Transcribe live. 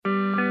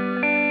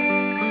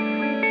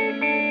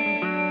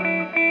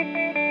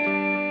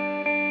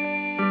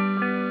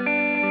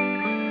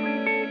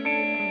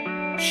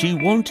She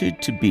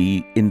wanted to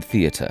be in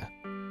theatre,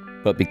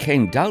 but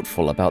became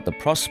doubtful about the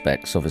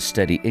prospects of a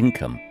steady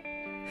income.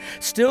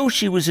 Still,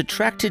 she was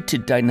attracted to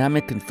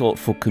dynamic and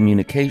thoughtful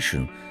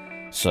communication,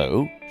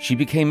 so she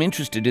became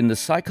interested in the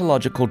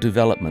psychological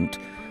development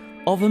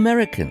of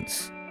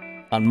Americans,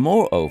 and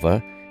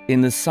moreover, in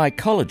the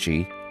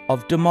psychology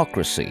of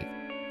democracy,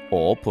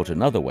 or put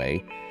another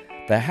way,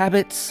 the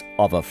habits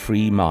of a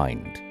free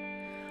mind.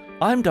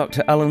 I'm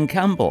Dr. Alan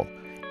Campbell,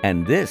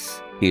 and this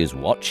is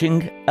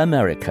Watching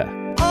America.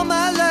 All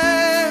my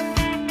life,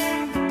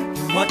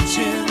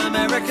 watching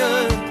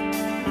America.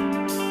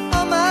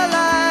 All my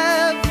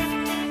life,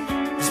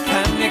 there's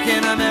panic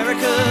in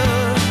America.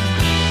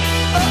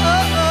 Oh,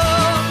 oh,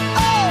 oh,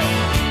 oh,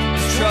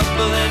 there's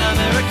trouble in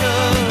America.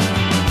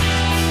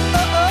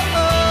 Oh, oh,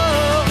 oh,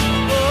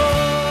 oh.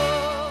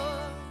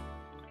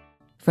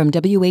 From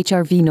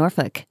WHRV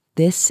Norfolk,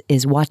 this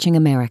is Watching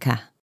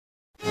America.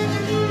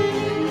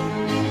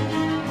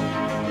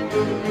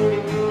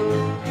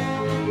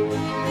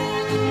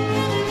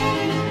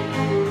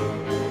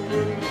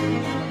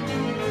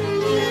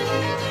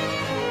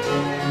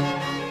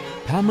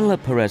 Pamela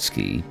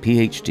Paresky,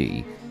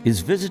 PhD,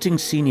 is Visiting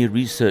Senior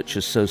Research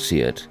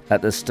Associate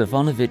at the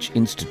Stefanovic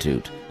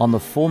Institute on the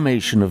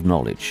Formation of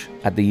Knowledge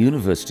at the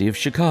University of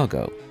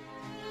Chicago.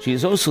 She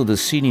is also the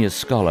Senior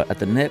Scholar at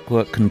the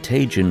Network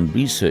Contagion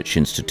Research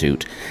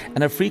Institute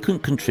and a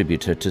frequent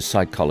contributor to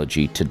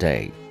Psychology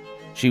Today.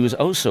 She was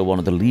also one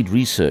of the lead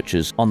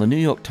researchers on the New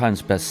York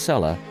Times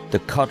bestseller, The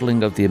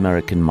Coddling of the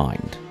American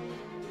Mind.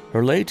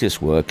 Her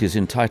latest work is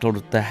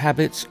entitled The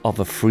Habits of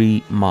a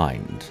Free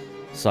Mind: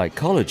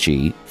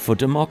 Psychology for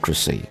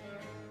Democracy.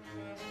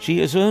 She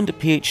has earned a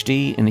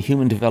PhD in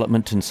Human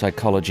Development and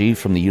Psychology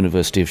from the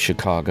University of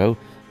Chicago,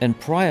 and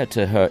prior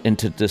to her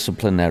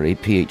interdisciplinary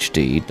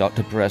PhD,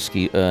 Dr.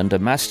 Paresky earned a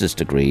master's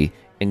degree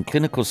in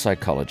clinical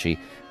psychology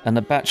and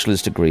a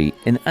bachelor's degree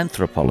in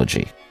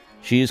anthropology.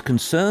 She is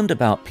concerned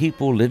about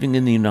people living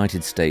in the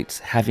United States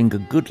having a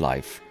good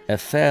life, a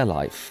fair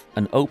life,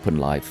 an open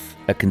life,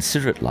 a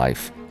considerate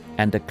life,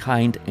 and a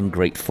kind and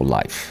grateful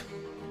life.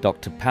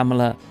 Dr.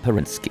 Pamela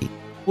Paresky.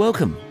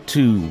 Welcome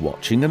to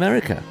Watching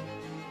America.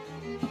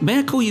 May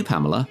I call you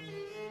Pamela?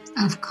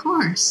 Of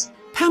course.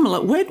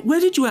 Pamela, where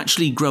did you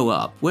actually grow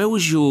up? Where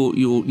was your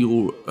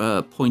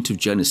point of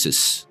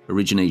genesis,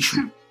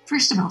 origination?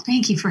 First of all,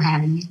 thank you for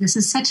having me. This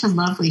is such a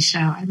lovely show.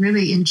 I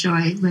really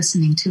enjoy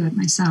listening to it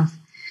myself.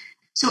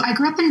 So I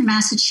grew up in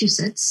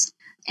Massachusetts,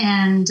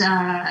 and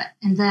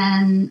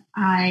then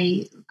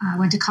I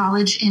went to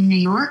college in New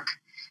York,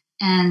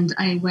 and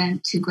I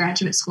went to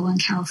graduate school in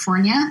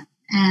California,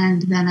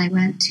 and then I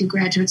went to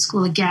graduate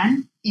school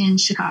again in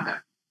Chicago.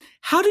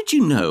 How did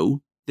you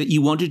know that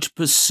you wanted to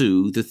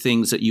pursue the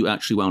things that you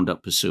actually wound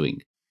up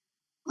pursuing?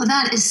 Well,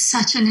 that is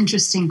such an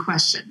interesting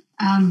question.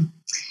 I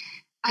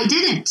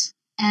didn't.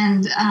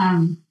 And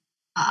I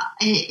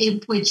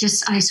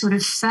sort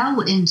of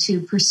fell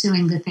into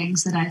pursuing the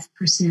things that I've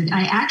pursued.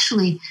 I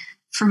actually,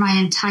 for my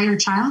entire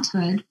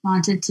childhood,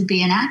 wanted to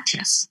be an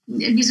actress,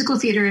 musical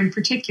theater in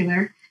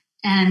particular.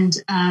 And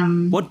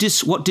what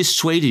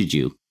dissuaded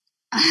you?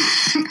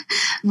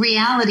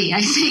 Reality,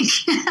 I think.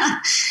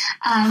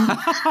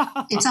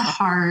 It's a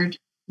hard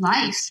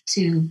life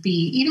to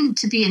be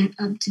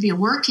a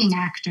working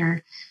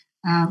actor,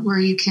 where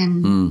you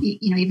can,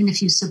 even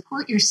if you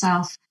support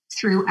yourself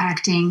through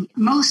acting,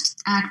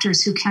 most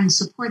actors who can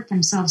support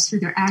themselves through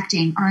their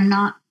acting are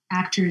not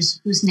actors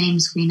whose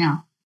names we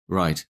know.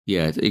 Right.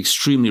 Yeah.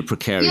 Extremely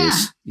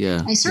precarious.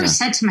 Yeah. I sort of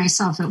said to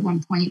myself at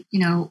one point,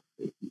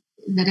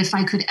 that if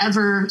I could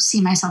ever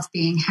see myself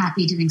being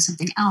happy doing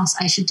something else,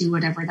 I should do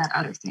whatever that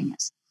other thing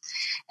is.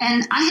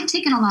 And I had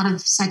taken a lot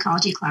of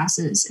psychology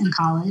classes in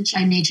college.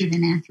 I majored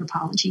in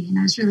anthropology, and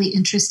I was really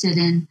interested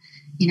in,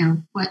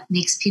 what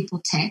makes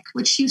people tick,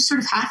 which you sort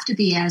of have to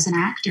be as an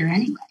actor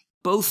anyway.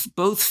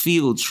 Both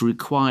fields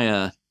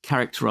require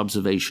character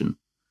observation,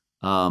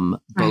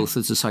 both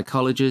as a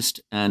psychologist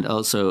and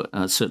also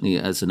certainly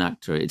as an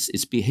actor.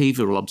 It's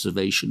behavioral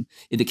observation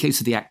in the case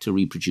of the actor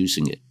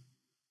reproducing it.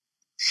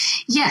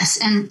 Yes,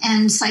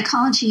 and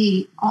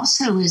psychology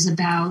also is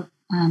about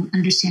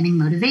understanding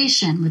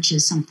motivation, which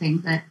is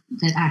something that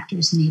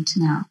actors need to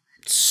know.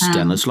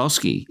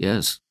 Stanislavski,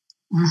 yes.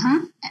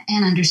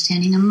 And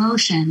understanding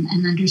emotion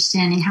and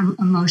understanding how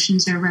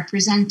emotions are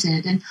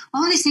represented. And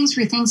all of these things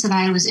were things that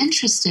I was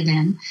interested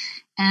in.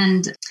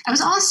 And I was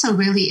also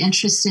really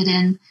interested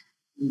in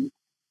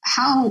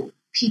how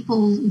people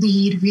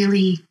lead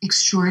really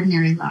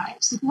extraordinary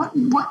lives.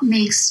 What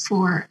makes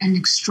for an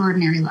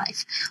extraordinary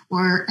life?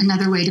 Or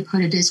another way to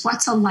put it is,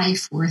 what's a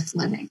life worth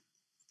living?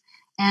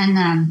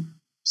 And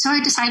so I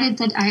decided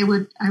that I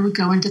would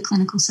go into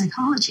clinical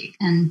psychology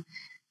and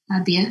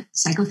be a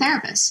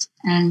psychotherapist.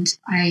 And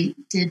I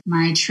did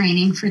my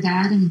training for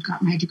that and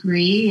got my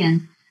degree.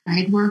 And I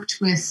had worked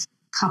with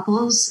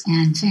couples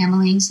and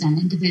families and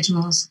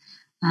individuals.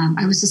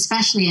 I was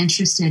especially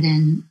interested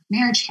in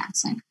marriage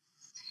counseling.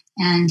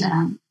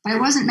 But I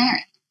wasn't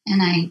married,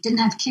 and I didn't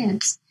have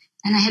kids,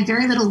 and I had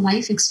very little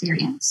life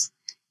experience.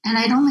 And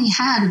I'd only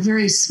had a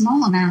very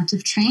small amount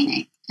of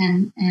training.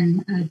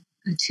 and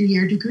a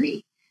 2-year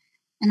degree.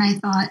 And I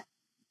thought,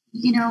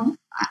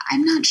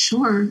 I'm not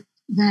sure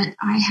that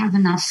I have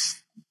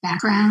enough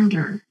background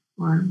or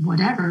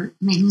whatever.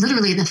 I mean,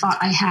 literally the thought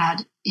I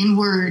had in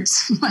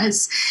words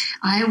was,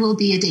 I will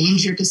be a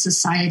danger to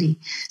society.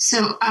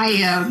 So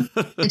I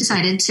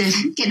decided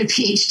to get a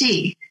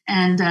PhD,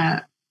 and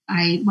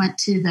I went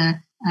to the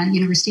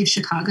University of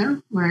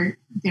Chicago, where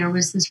there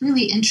was this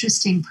really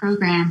interesting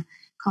program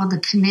called the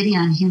Committee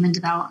on Human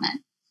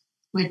Development,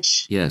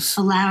 which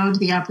allowed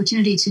the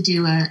opportunity to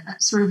do a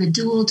sort of a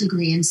dual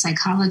degree in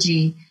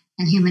psychology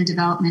and human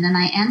development. And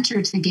I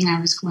entered thinking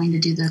I was going to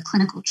do the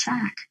clinical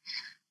track,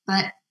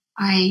 but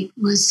I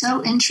was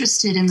so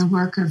interested in the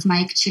work of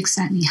Mike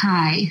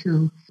Csikszentmihalyi,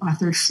 who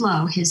authored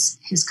Flow. His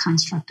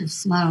construct of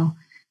flow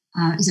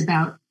is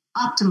about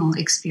optimal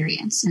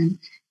experience, and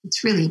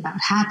it's really about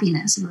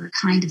happiness, or a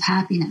kind of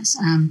happiness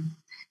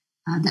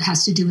that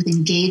has to do with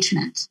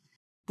engagement.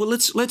 Well,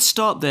 let's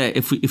start there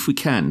if we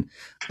can.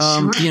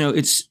 Sure.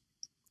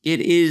 It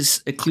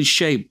is a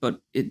cliche, but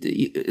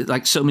it,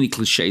 like so many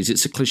cliches,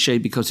 it's a cliche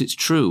because it's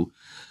true.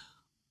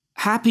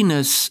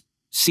 Happiness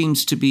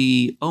seems to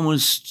be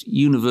almost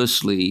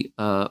universally,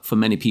 for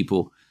many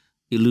people,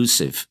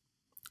 elusive.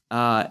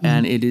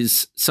 And it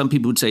is, some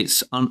people would say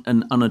it's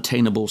an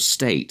unattainable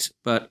state.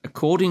 But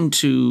according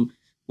to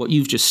what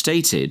you've just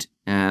stated,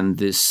 and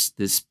this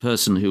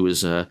person who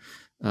is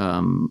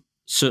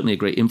certainly a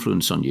great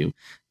influence on you,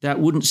 that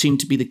wouldn't seem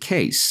to be the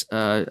case.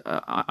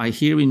 I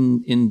hear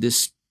in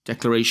this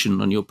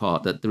declaration on your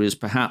part that there is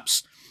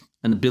perhaps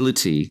an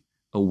ability,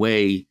 a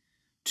way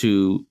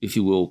to, if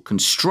you will,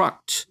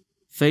 construct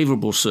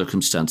favorable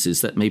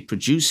circumstances that may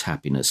produce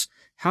happiness.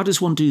 How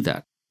does one do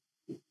that?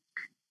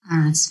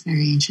 That's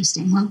very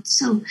interesting. Well,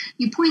 so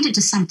you pointed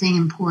to something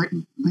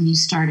important when you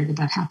started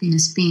about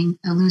happiness being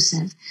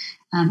elusive.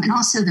 And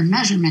also the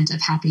measurement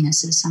of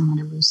happiness is somewhat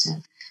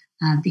elusive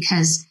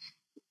because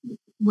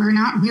we're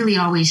not really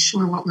always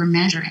sure what we're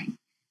measuring.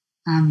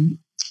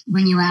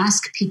 When you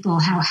ask people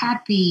how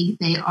happy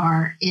they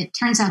are, it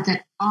turns out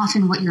that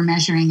often what you're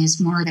measuring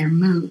is more their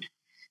mood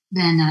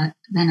than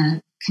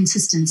a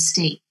consistent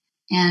state.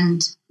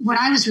 And what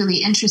I was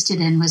really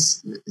interested in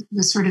was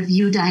the sort of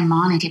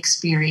eudaimonic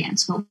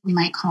experience, what we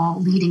might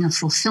call leading a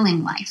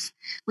fulfilling life,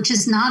 which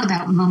is not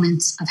about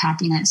moments of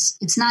happiness.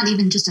 It's not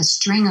even just a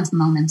string of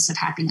moments of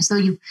happiness,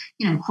 though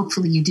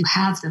hopefully you do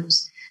have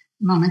those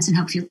moments, and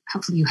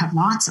hopefully you have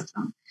lots of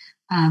them.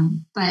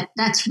 But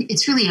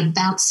it's really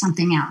about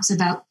something else,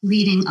 about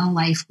leading a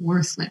life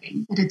worth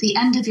living. That at the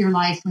end of your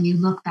life, when you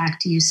look back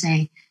to, you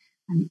say,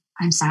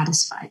 I'm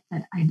satisfied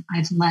that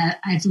I've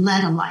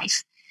led a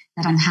life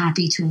that I'm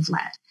happy to have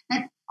led.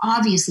 That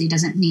obviously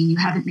doesn't mean you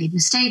haven't made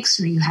mistakes,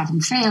 or you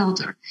haven't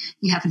failed, or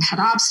you haven't had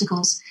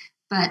obstacles.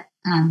 But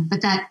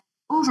that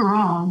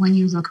overall, when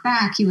you look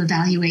back, you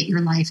evaluate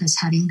your life as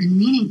having been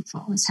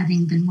meaningful, as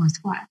having been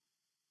worthwhile.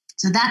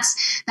 So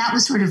that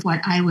was sort of what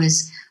I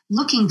was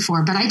looking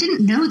for, but I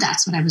didn't know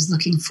that's what I was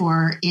looking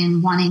for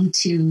in wanting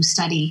to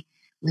study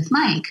with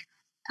Mike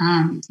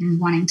and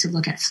wanting to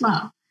look at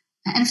flow.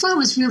 And flow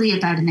is really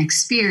about an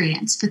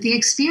experience, but the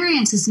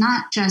experience is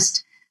not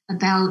just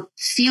about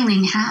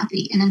feeling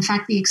happy. And in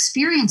fact, the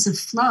experience of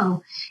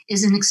flow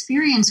is an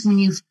experience when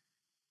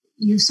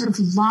you've sort of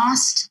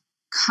lost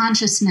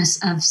consciousness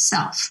of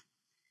self.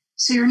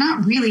 So you're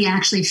not really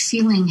actually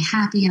feeling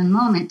happy in the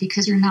moment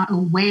because you're not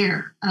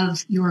aware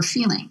of your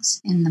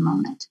feelings in the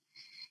moment.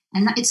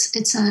 And it's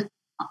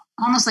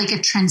almost like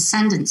a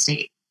transcendent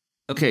state.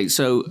 Okay,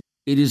 so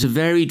it is a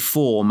varied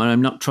form, and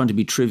I'm not trying to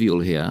be trivial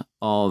here,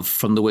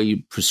 from the way you're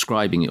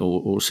prescribing it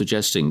or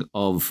suggesting,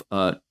 of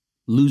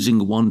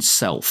losing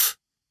oneself.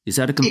 Is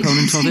that a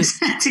component of it?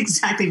 That's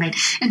exactly right.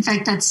 In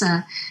fact, that's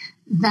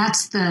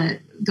the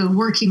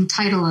working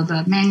title of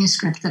a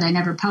manuscript that I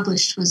never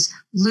published, was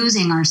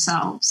Losing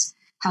Ourselves,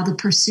 How the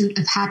Pursuit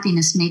of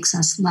Happiness Makes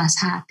Us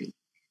Less Happy.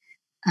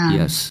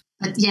 Yes.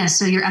 But yeah,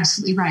 so you're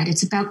absolutely right.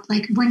 It's about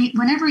like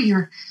whenever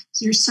you're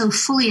so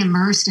fully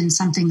immersed in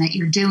something that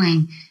you're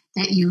doing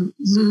that you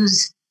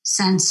lose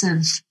sense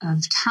of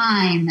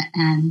time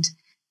and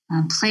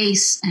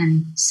place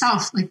and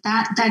self, like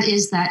that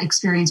is that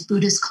experience.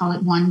 Buddhists call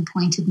it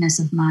one-pointedness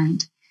of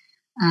mind.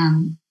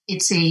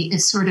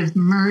 It's sort of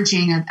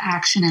merging of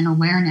action and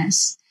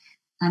awareness.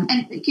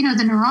 And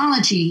the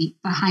neurology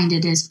behind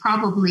it is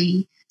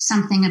probably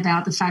something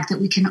about the fact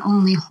that we can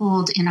only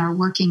hold in our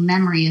working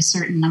memory a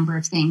certain number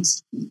of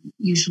things.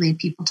 Usually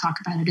people talk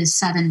about it as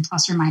 7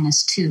 plus or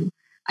minus 2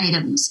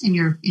 items in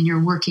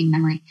your working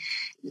memory.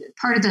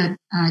 Part of the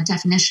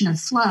definition of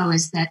flow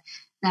is that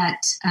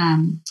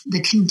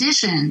the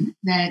condition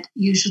that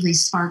usually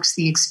sparks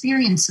the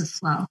experience of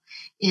flow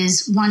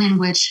is one in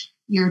which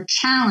you're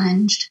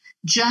challenged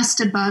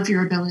just above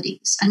your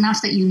abilities,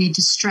 enough that you need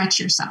to stretch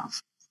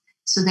yourself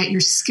so that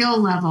your skill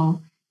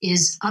level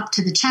is up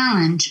to the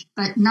challenge,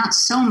 but not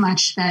so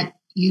much that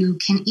you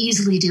can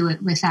easily do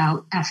it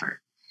without effort.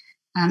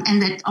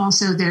 And that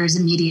also there's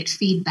immediate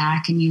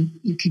feedback, and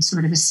you can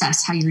sort of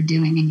assess how you're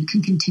doing, and you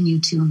can continue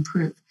to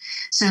improve.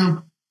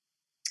 So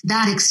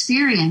that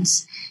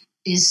experience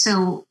is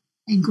so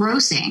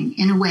engrossing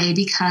in a way,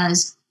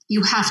 because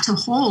you have to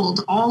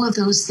hold all of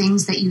those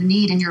things that you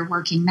need in your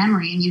working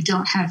memory, and you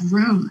don't have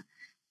room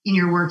in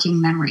your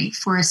working memory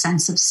for a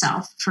sense of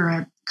self, for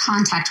a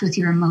contact with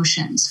your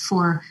emotions,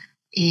 for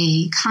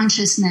a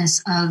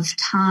consciousness of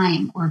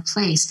time or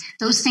place.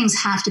 Those things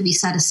have to be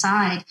set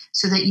aside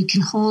so that you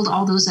can hold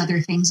all those other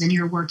things in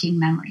your working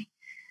memory.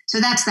 So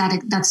that's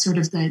sort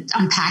of the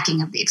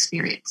unpacking of the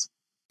experience.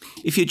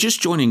 If you're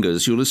just joining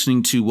us, you're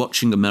listening to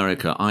Watching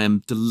America. I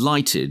am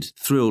delighted,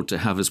 thrilled to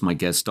have as my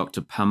guest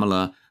Dr.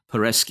 Pamela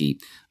Paresky.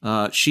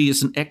 She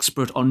is an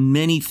expert on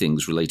many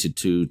things related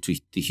to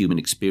the human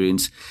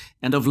experience,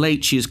 and of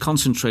late she has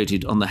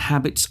concentrated on the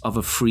habits of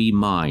a free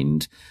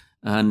mind.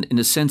 And in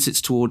a sense,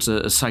 it's towards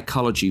a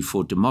psychology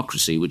for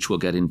democracy, which we'll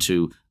get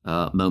into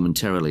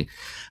momentarily.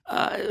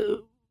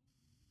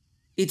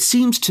 It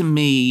seems to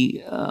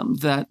me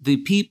that the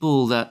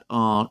people that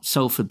are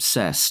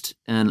self-obsessed,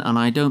 and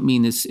I don't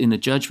mean this in a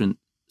judgment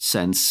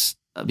sense,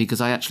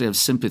 because I actually have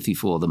sympathy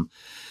for them,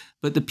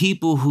 but the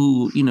people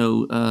who,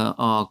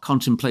 are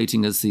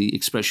contemplating, as the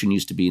expression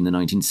used to be in the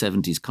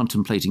 1970s,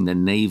 contemplating their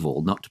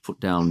navel, not to put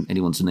down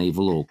anyone's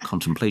navel or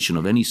contemplation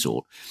of any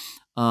sort,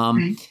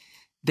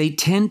 they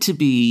tend to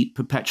be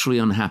perpetually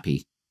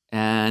unhappy.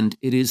 And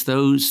it is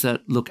those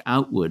that look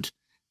outward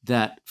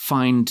that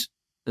find,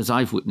 as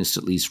I've witnessed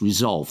at least,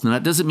 resolve. Now,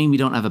 that doesn't mean we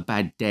don't have a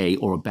bad day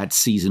or a bad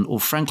season or,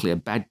 frankly, a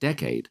bad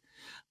decade.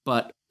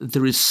 But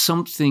there is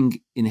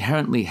something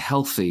inherently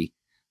healthy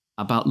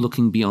about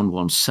looking beyond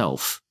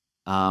oneself,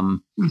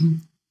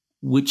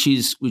 which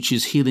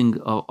is healing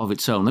of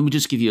its own. Let me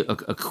just give you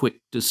a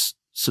quick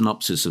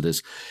synopsis of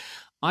this.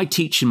 I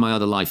teach in my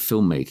other life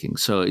filmmaking,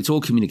 so it's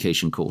all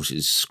communication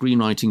courses,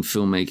 screenwriting,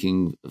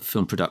 filmmaking,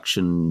 film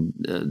production,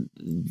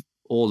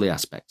 all the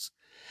aspects.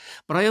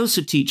 But I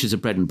also teach as a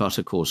bread and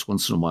butter course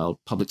once in a while,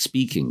 public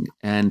speaking.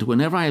 And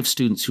whenever I have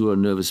students who are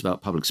nervous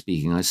about public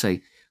speaking, I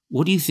say,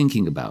 what are you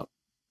thinking about?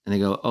 And they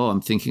go, oh,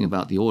 I'm thinking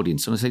about the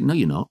audience. And I say, no,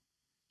 you're not.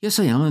 Yes,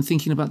 I am. I'm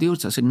thinking about the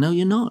audience. I said, no,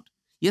 you're not.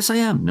 Yes, I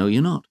am. No,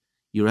 you're not.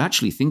 You're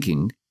actually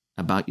thinking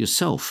about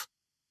yourself.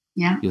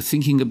 Yeah. You're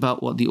thinking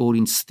about what the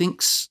audience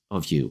thinks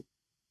of you.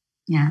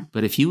 Yeah.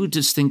 But if you would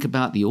just think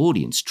about the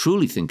audience,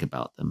 truly think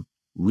about them,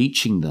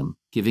 reaching them,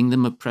 giving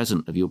them a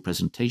present of your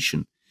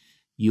presentation,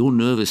 your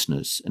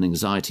nervousness and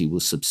anxiety will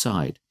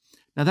subside.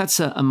 Now, that's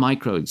a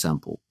micro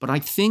example, but I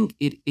think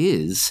it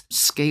is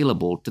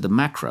scalable to the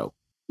macro.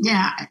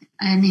 Yeah,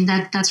 I mean,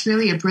 that's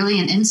really a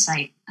brilliant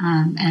insight.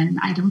 And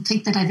I don't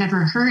think that I've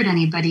ever heard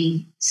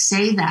anybody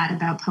say that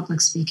about public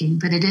speaking,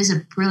 but it is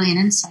a brilliant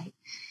insight.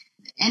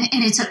 And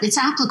it's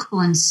applicable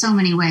in so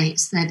many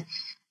ways, that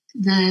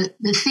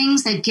the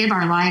things that give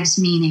our lives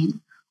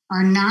meaning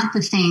are not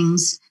the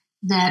things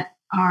that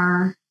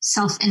are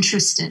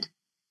self-interested.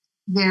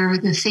 They're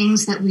the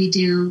things that we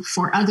do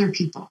for other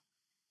people.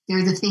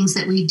 They're the things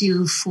that we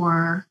do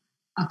for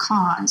a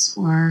cause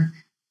or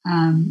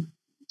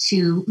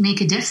to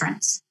make a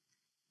difference.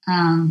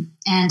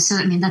 And so,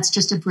 I mean, that's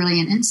just a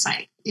brilliant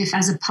insight. If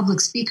as a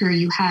public speaker,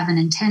 you have an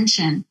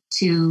intention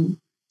to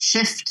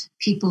shift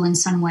people in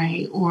some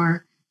way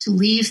or to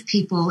leave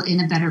people in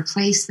a better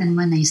place than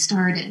when they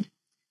started,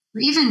 or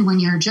even when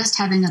you're just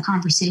having a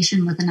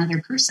conversation with another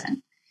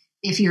person,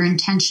 if your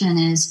intention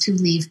is to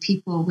leave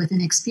people with an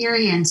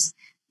experience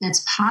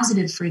that's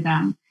positive for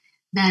them,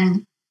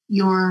 then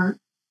your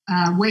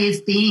way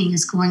of being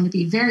is going to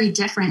be very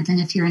different than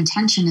if your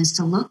intention is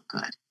to look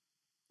good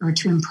or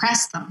to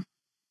impress them.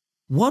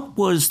 What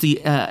was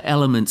the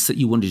elements that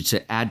you wanted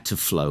to add to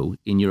flow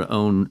in your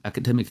own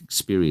academic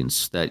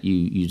experience that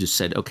you just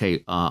said,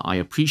 okay, I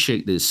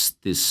appreciate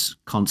this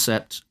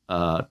concept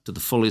to the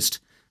fullest,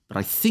 but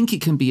I think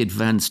it can be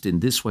advanced in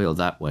this way or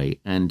that way.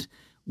 And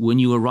when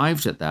you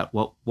arrived at that,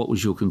 what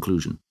was your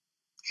conclusion?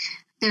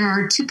 There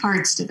are two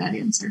parts to that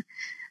answer.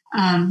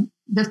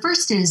 The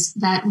first is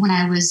that when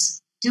I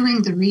was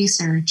doing the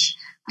research,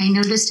 I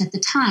noticed at the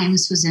time,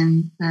 this was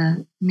in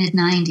the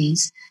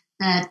mid-90s,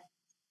 that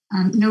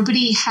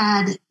nobody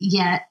had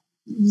yet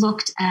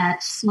looked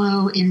at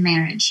flow in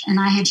marriage. And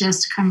I had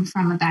just come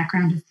from a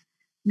background of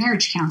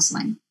marriage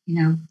counseling,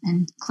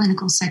 and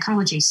clinical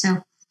psychology.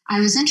 So I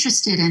was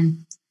interested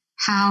in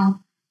how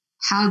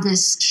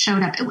this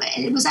showed up.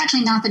 It was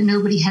actually not that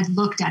nobody had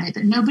looked at it,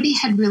 but nobody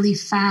had really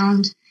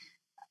found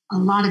a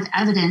lot of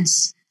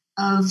evidence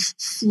of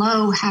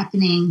flow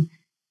happening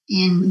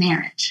in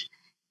marriage.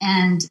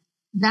 And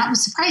that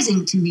was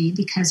surprising to me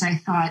because I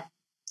thought,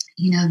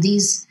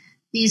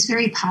 these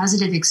very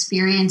positive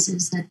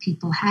experiences that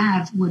people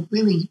have would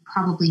really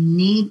probably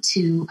need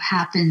to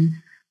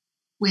happen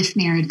with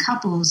married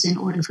couples in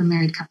order for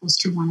married couples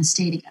to want to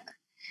stay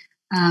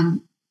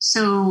together.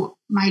 So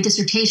my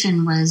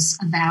dissertation was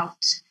about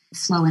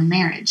flow in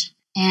marriage.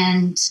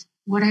 And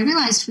what I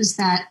realized was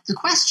that the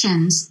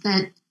questions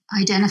that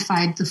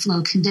identified the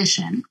flow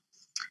condition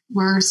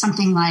were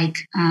something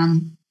like,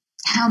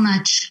 how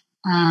much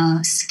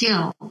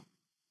skill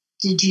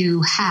did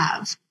you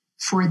have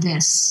for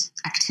this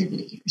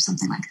activity or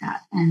something like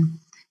that? And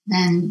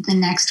then the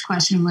next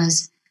question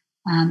was,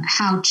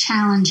 how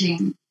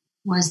challenging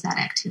was that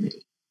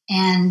activity?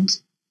 And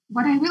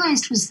what I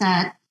realized was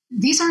that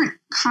these aren't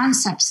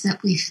concepts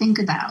that we think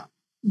about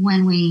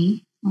when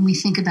we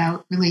think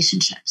about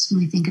relationships, when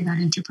we think about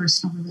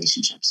interpersonal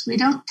relationships. We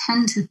don't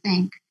tend to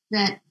think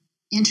that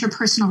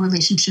interpersonal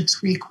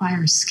relationships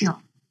require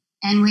skill.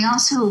 And we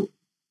also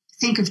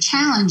think of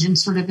challenge in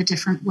sort of a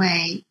different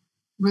way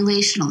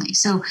relationally.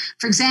 So,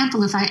 for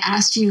example, if I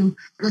asked you,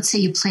 let's say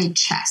you played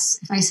chess.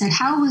 If I said,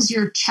 how was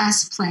your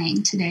chess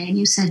playing today? And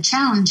you said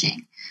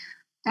challenging,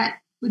 that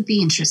would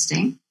be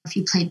interesting. If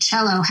you played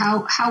cello,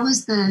 how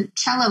was the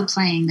cello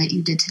playing that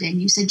you did today?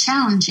 And you said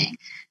challenging.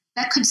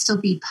 That could still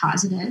be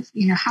positive.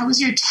 How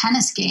was your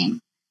tennis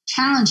game?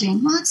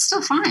 Challenging. Well, it's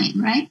still fine,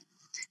 right?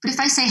 But if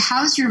I say,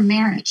 how's your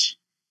marriage?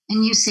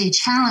 And you say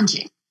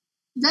challenging,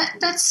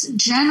 that's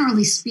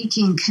generally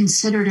speaking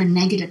considered a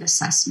negative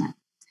assessment.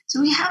 So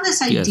we have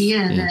this idea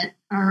that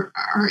our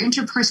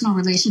interpersonal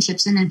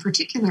relationships, and in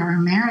particular our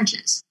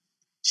marriages,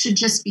 should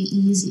just be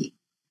easy.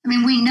 I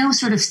mean, we know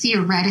sort of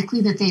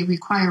theoretically that they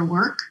require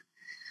work,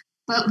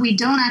 but we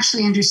don't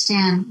actually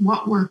understand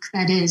what work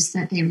that is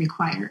that they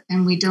require.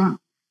 And we don't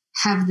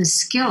have the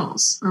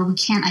skills, or we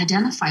can't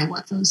identify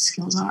what those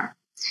skills are.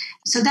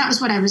 So that was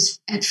what I was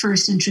at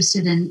first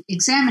interested in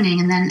examining.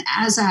 And then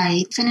as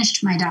I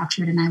finished my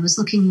doctorate and I was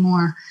looking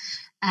more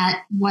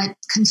at what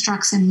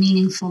constructs a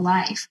meaningful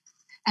life,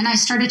 and I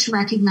started to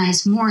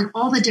recognize more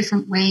all the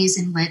different ways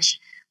in which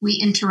we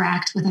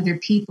interact with other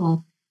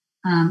people,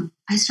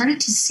 I started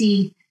to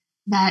see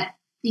that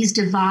these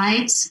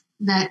divides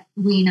that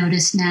we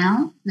notice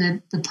now,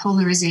 the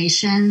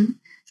polarization,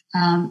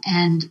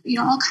 and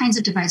all kinds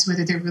of divides,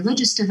 whether they're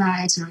religious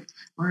divides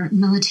or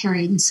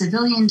military and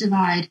civilian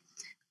divide,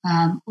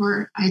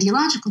 or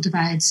ideological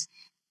divides,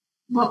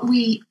 what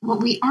we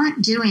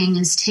aren't doing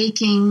is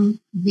taking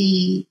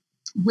the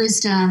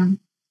wisdom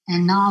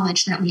and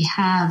knowledge that we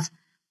have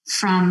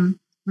from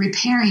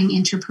repairing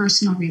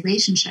interpersonal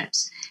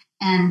relationships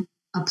and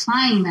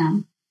applying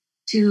them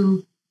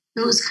to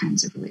those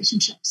kinds of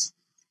relationships.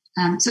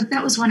 So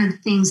that was one of the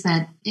things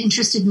that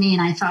interested me,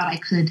 and I thought I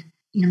could,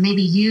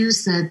 maybe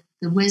use the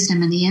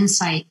wisdom and the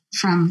insight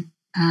from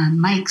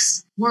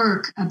Mike's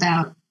work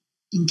about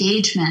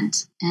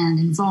engagement and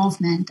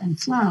involvement and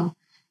flow,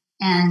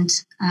 and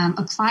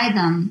apply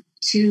them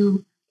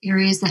to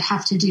areas that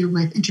have to do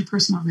with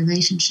interpersonal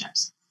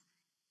relationships.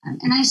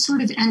 And I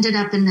sort of ended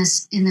up in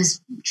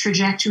this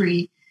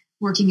trajectory,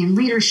 working in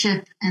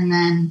leadership, and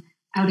then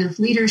out of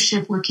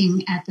leadership,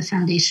 working at the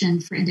Foundation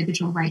for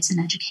Individual Rights and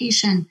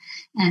Education,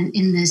 and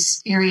in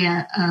this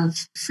area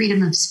of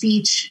freedom of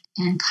speech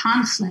and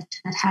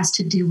conflict that has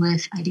to do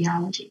with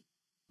ideology.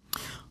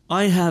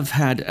 I have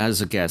had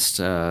as a guest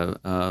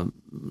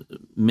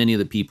many of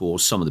the people, or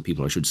some of the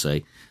people, I should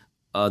say,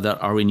 that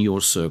are in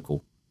your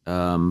circle.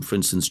 For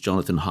instance,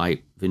 Jonathan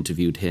Haidt, I've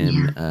interviewed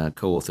him,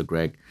 co-author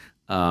Greg,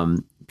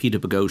 Peter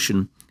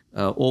Boghossian,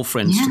 all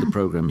friends to the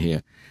program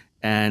here.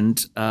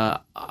 And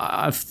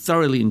I've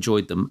thoroughly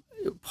enjoyed them.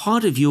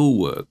 Part of your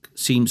work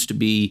seems to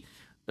be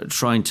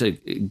trying to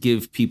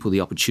give people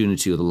the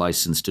opportunity or the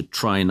license to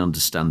try and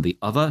understand the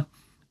other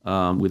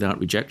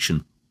without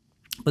rejection.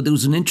 But there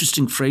was an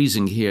interesting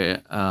phrasing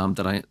here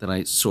that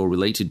I saw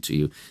related to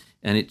you,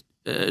 and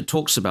it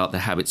talks about the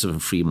habits of a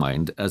free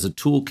mind as a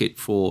toolkit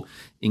for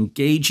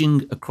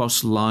engaging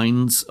across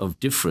lines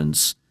of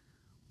difference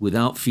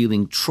without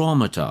feeling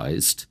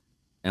traumatized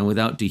and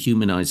without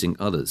dehumanizing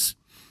others.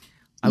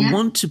 I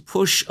want to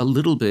push a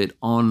little bit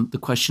on the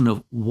question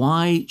of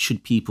why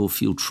should people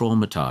feel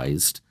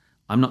traumatized?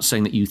 I'm not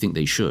saying that you think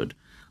they should,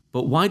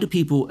 but why do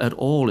people at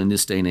all in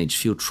this day and age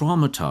feel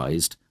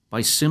traumatized by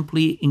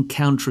simply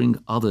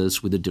encountering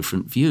others with a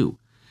different view?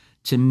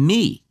 To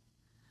me,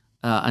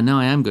 and now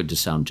I am going to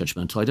sound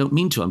judgmental, I don't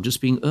mean to, I'm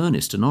just being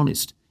earnest and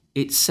honest.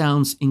 It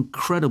sounds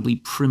incredibly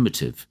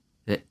primitive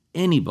that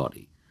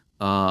anybody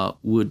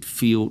would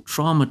feel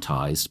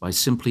traumatized by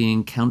simply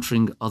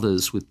encountering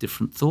others with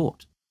different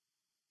thought.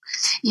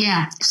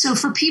 Yeah. So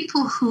for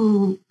people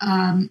who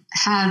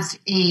have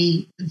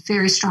a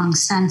very strong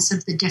sense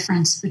of the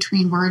difference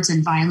between words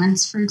and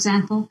violence, for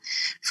example,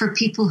 for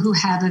people who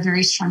have a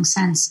very strong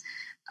sense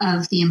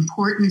of the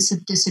importance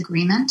of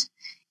disagreement,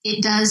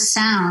 it does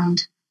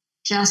sound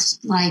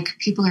just like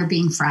people are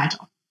being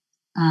fragile.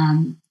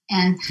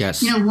 And, yes,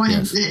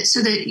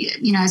 so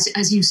that,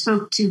 as you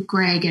spoke to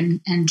Greg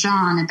and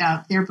John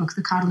about their book,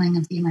 The Coddling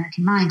of the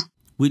American Mind.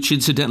 Which,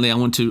 incidentally, I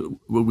want to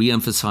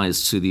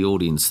re-emphasize to the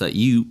audience that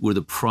you were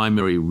the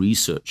primary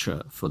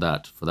researcher for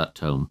that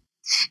tome.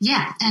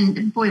 Yeah,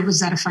 and boy,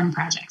 was that a fun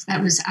project.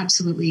 That was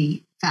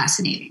absolutely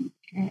fascinating.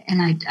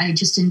 And I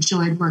just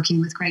enjoyed working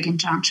with Greg and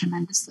John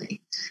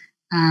tremendously.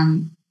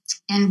 And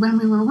when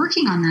we were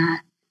working on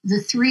that,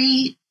 the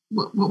three,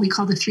 what we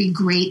call the three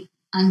great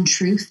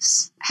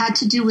untruths, had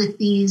to do with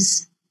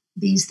these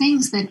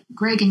things that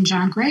Greg and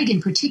John, Greg in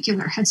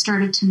particular, had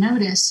started to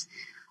notice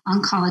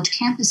on college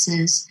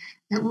campuses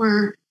that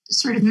were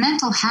sort of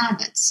mental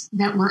habits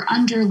that were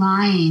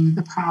underlying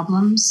the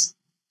problems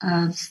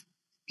of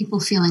people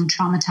feeling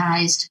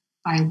traumatized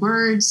by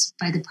words,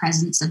 by the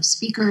presence of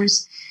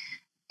speakers.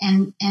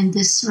 and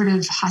this sort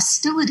of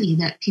hostility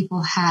that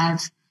people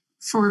have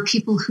for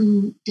people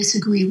who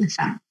disagree with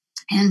them.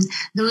 And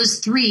those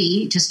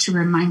three, just to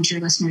remind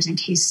your listeners in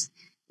case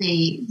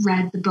they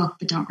read the book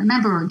but don't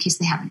remember, or in case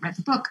they haven't read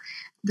the book,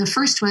 the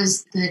first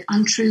was the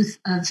untruth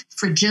of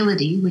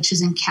fragility, which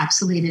is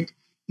encapsulated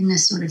in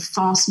this sort of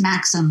false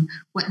maxim,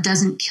 what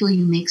doesn't kill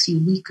you makes you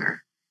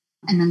weaker.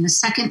 And then the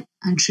second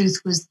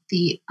untruth was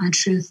the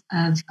untruth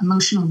of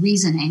emotional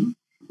reasoning,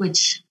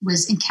 which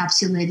was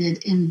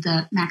encapsulated in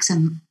the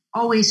maxim,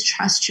 always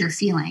trust your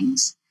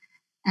feelings.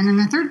 And then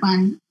the third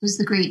one was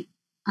the great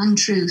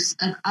untruth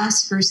of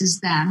us versus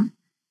them,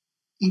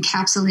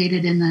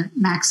 encapsulated in the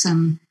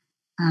maxim,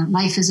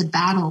 life is a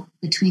battle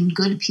between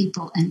good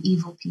people and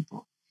evil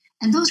people.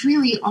 And those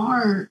really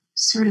are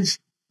sort of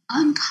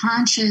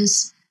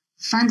unconscious,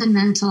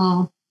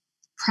 fundamental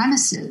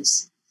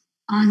premises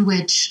on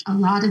which a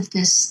lot of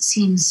this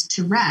seems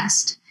to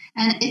rest.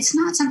 And it's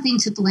not something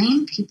to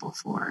blame people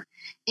for.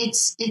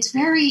 It's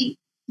very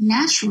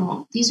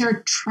natural. These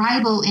are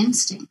tribal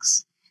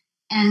instincts.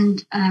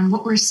 And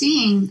what we're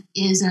seeing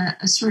is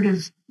a sort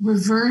of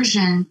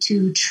reversion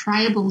to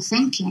tribal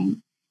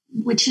thinking,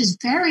 which is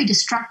very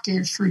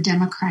destructive for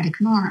democratic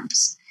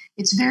norms.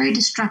 It's very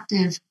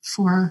destructive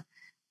for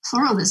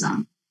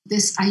pluralism.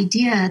 This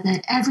idea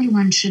that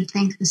everyone should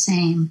think the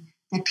same,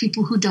 that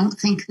people who don't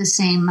think the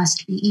same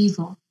must be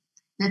evil,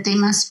 that they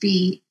must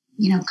be,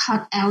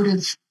 cut out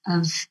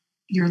of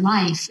your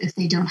life if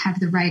they don't have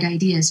the right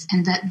ideas,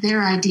 and that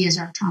their ideas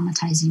are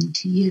traumatizing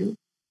to you.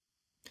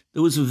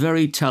 There was a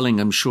very telling,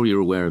 I'm sure you're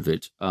aware of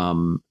it,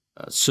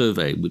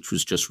 survey which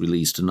was just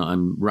released, and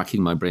I'm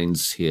racking my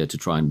brains here to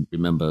try and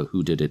remember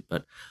who did it,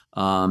 but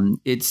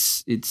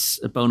it's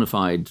a bona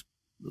fide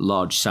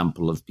large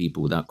sample of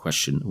people without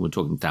question. We're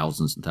talking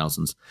thousands and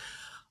thousands,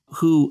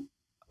 who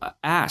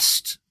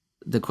asked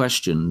the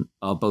question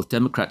of both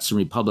Democrats and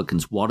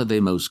Republicans, what are they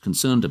most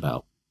concerned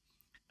about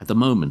at the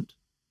moment?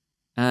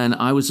 And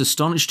I was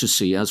astonished to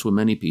see, as were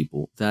many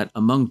people, that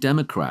among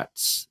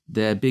Democrats,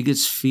 their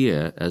biggest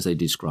fear, as they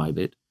describe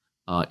it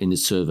in the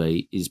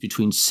survey, is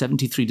between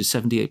 73 to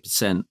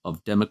 78%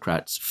 of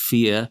Democrats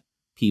fear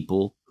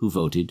people who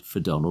voted for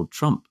Donald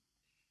Trump.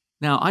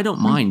 Now, I don't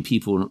mind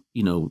people,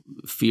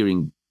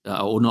 fearing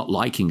or not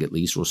liking, at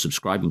least, or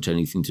subscribing to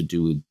anything to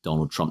do with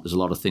Donald Trump. There's a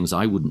lot of things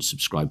I wouldn't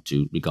subscribe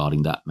to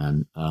regarding that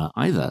man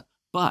either.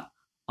 But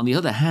on the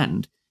other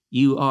hand,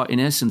 you are in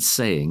essence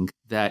saying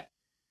that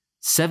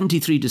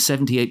 73 to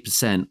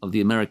 78% of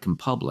the American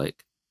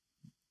public,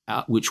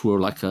 which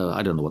were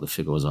I don't know what the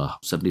figure was,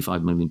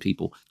 75 million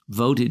people,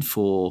 voted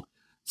for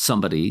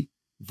somebody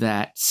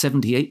that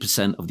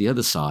 78% of the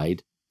other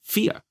side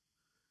fear.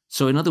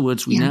 So in other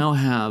words, we now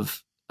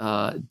have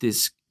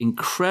this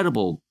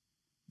incredible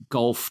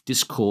gulf,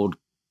 discord,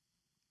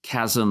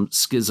 chasm,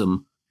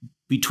 schism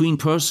between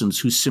persons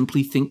who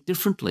simply think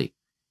differently,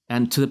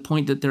 and to the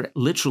point that they're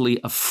literally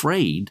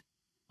afraid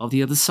of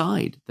the other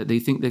side, that they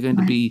think they're going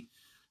to be,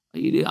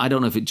 I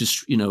don't know if it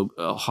just,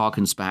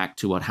 harkens back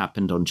to what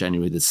happened on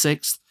January the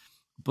 6th,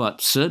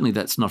 but certainly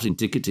that's not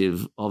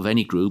indicative of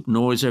any group,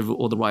 nor is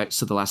all the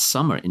riots of the last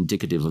summer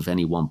indicative of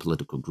any one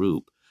political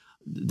group.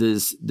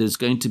 There's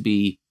going to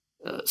be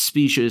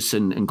specious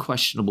and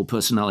questionable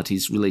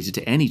personalities related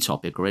to any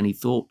topic or any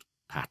thought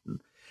pattern.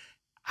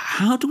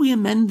 How do we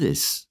amend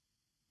this,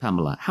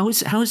 Pamela? How is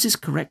this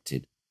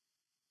corrected?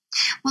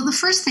 Well, the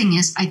first thing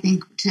is, I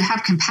think, to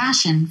have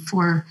compassion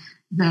for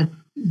the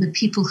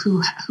people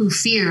who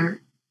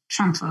fear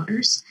Trump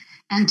voters,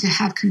 and to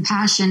have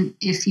compassion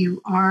if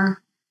you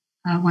are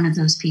one of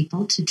those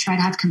people, to try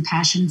to have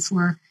compassion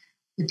for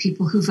the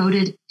people who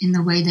voted in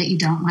the way that you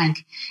don't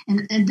like.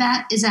 And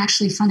that is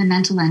actually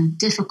fundamental and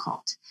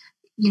difficult.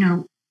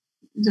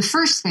 The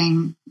first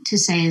thing to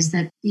say is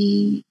that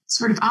the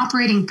sort of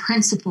operating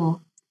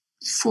principle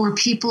for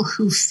people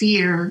who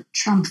fear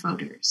Trump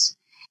voters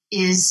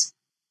is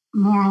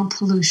moral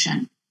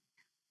pollution.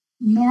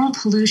 Moral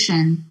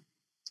pollution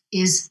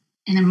is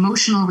an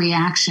emotional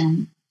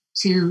reaction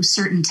to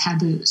certain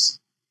taboos.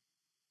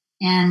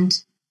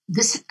 And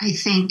this, I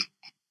think,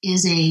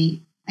 is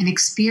an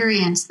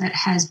experience that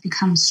has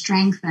become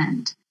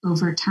strengthened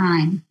over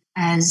time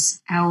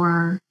as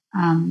our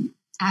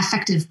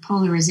affective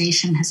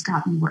polarization has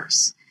gotten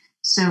worse.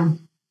 So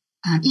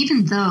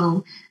even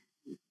though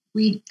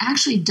we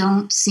actually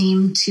don't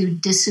seem to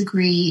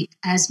disagree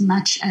as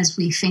much as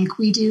we think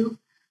we do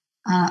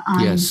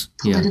on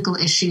political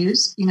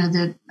issues,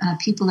 the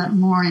people at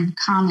More in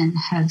Common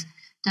have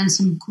done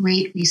some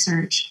great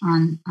research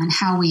on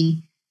how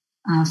we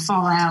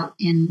fall out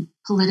in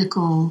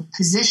political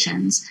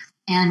positions,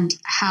 and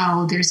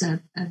how there's a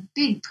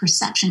big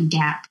perception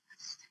gap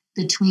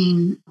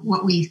between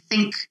what we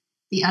think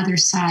the other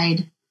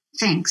side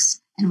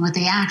thinks and what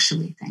they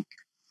actually think.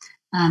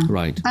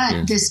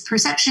 But this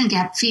perception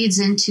gap feeds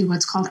into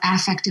what's called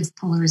affective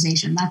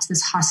polarization. That's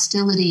this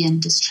hostility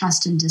and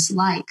distrust and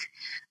dislike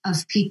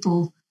of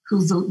people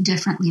who vote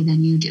differently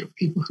than you do,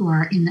 people who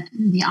are in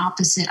the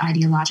opposite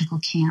ideological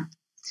camp.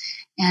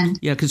 And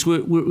because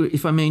we're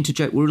if I may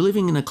interject, we're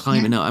living in a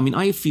climate now. I mean,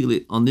 I feel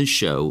it on this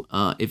show.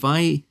 If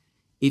I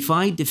if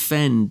I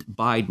defend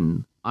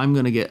Biden, I'm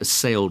going to get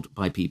assailed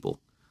by people.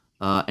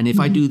 And if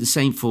I do the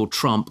same for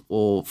Trump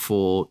or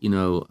for,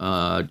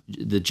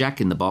 the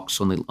Jack in the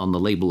Box on the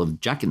label of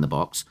Jack in the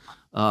Box,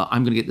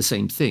 I'm going to get the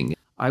same thing.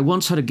 I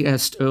once had a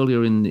guest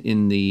earlier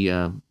in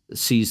the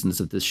seasons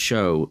of this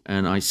show,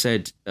 and I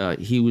said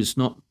he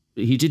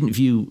didn't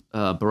view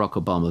Barack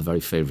Obama very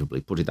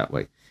favorably, put it that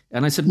way.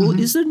 And I said, well,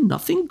 is there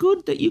nothing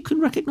good that you can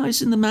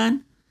recognize in the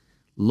man?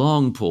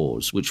 Long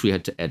pause, which we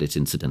had to edit,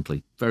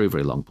 incidentally. Very,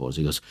 very long pause.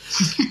 He goes,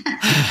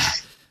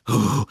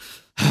 and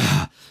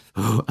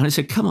I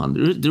said, come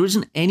on, there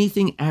isn't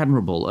anything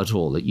admirable at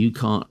all that you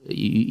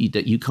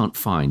can't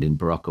find in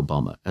Barack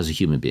Obama as a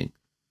human being.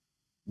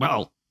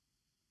 Well,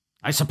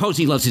 I suppose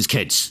he loves his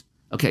kids.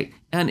 Okay,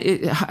 and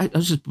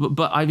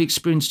but I've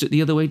experienced it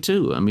the other way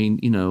too. I mean,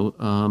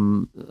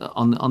 on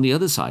the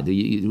other side,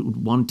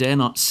 one dare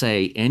not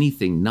say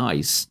anything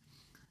nice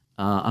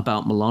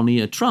about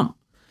Melania Trump.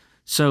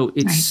 So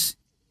it's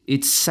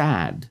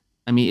sad.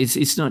 I mean,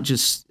 it's not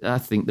just. I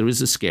think there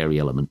is a scary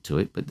element to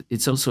it, but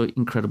it's also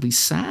incredibly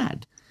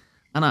sad.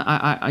 And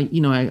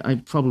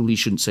I probably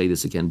shouldn't say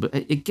this again, but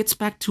it gets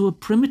back to a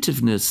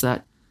primitiveness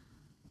that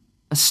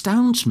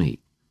astounds me.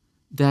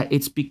 That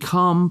it's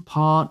become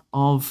part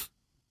of,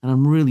 and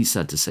I'm really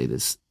sad to say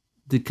this,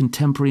 the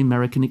contemporary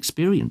American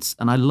experience.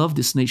 And I love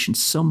this nation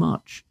so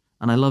much,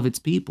 and I love its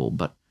people.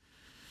 But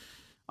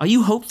are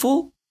you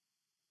hopeful?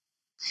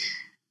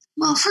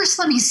 Well, first,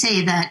 let me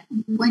say that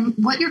when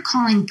what you're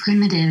calling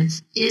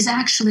primitive is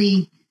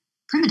actually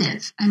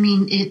primitive. I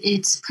mean,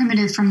 it's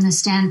primitive from the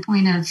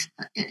standpoint of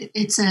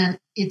it's a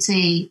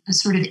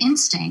sort of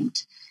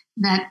instinct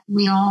that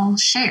we all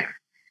share.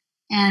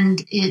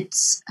 And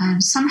it's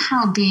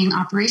somehow being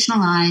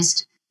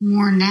operationalized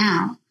more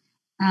now.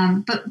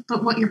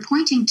 But what you're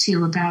pointing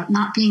to about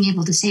not being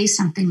able to say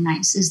something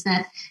nice is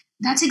that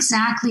that's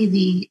exactly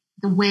the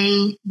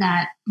way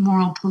that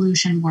moral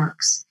pollution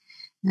works.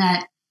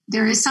 That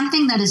there is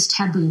something that is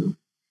taboo,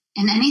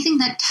 and anything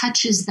that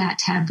touches that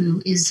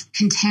taboo is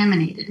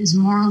contaminated, is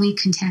morally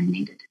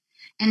contaminated.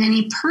 And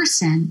any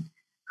person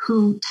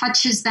who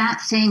touches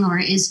that thing or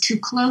is too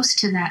close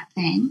to that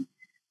thing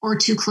or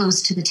too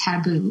close to the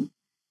taboo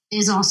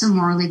is also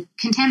morally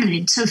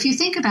contaminated. So if you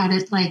think about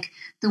it like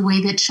the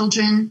way that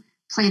children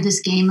play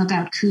this game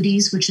about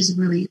cooties, which is a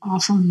really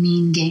awful,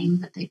 mean game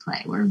that they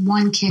play, where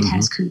one kid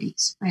has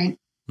cooties, right?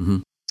 Mm-hmm.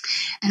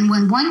 And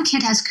when one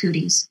kid has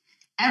cooties,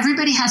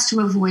 everybody has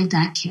to avoid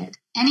that kid.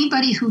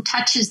 Anybody who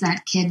touches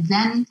that kid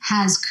then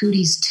has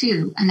cooties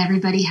too, and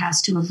everybody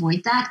has to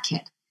avoid that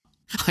kid.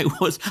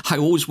 I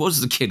always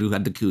was the kid who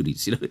had the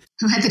cooties, you know.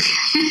 Who had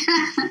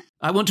the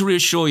I want to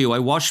reassure you, I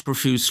washed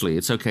profusely.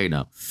 It's okay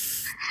now.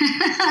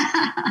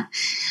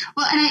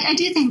 Well, and I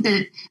do think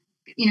that,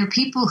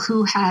 people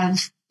who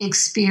have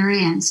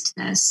experienced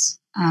this,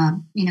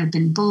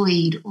 been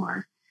bullied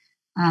or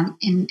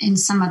in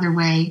some other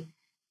way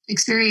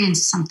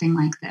experienced something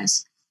like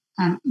this,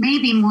 may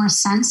be more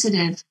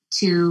sensitive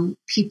to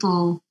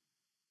people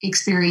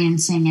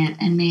experiencing it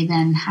and may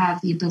then have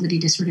the ability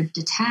to sort of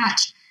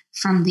detach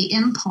from the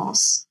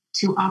impulse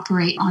to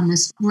operate on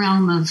this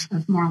realm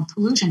of moral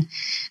pollution.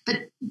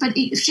 But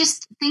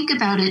just think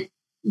about it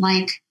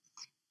like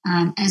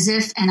as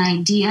if an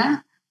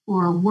idea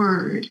or a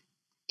word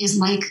is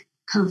like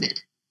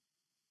COVID.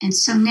 And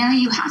so now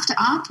you have to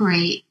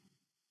operate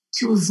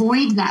to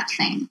avoid that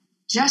thing,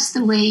 just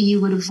the way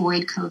you would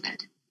avoid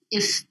COVID.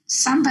 If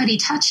somebody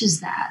touches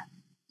that,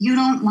 you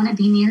don't want to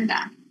be near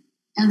them.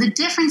 Now, the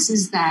difference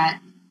is that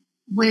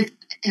with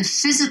a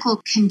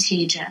physical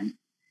contagion,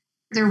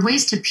 there are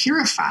ways to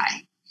purify.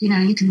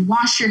 You can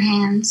wash your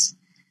hands.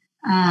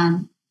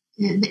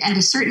 At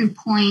a certain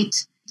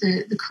point,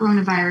 the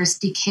coronavirus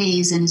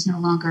decays and is no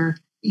longer,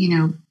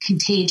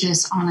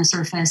 contagious on a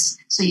surface,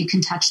 so you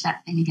can touch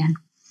that thing again.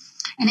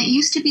 And it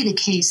used to be the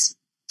case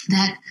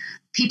that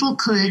people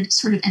could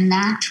sort of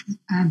enact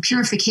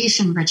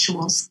purification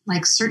rituals,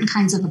 like certain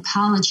kinds of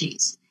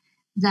apologies,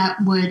 that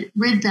would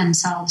rid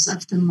themselves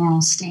of the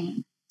moral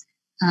stain.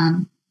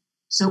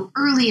 So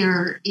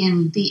earlier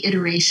in the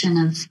iteration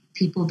of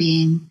people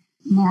being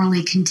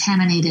morally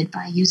contaminated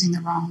by using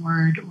the wrong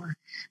word or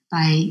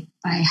by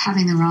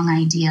having the wrong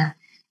idea,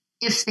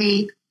 if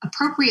they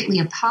appropriately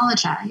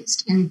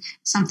apologized in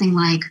something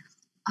like,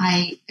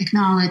 I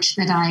acknowledge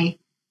that I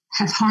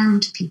have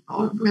harmed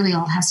people, it really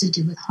all has to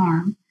do with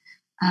harm.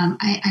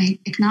 I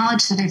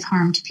acknowledge that I've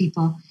harmed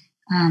people.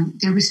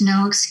 There was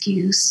no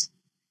excuse.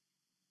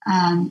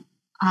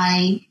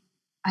 I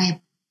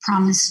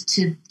promise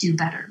to do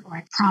better, or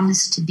I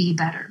promise to be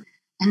better.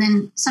 And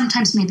then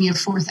sometimes maybe a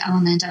fourth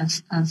element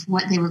of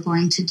what they were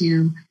going to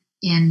do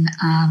in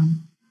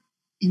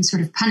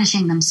sort of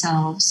punishing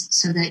themselves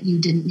so that you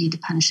didn't need to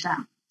punish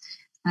them.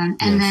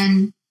 And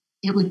then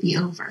it would be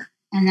over.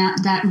 And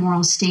that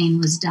moral stain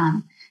was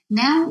done.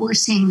 Now we're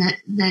seeing that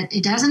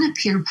it doesn't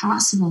appear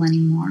possible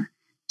anymore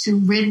to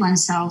rid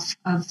oneself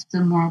of the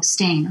moral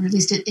stain, or at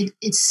least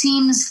it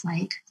seems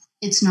like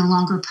it's no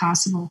longer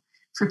possible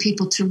for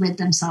people to rid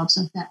themselves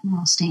of that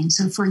moral stain.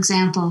 So, for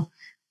example,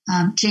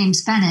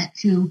 James Bennett,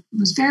 who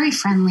was very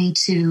friendly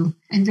to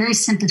and very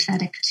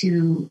sympathetic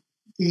to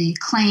the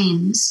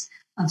claims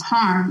of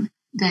harm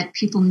that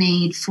people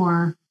made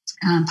for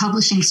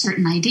publishing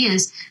certain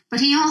ideas, but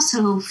he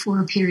also, for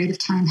a period of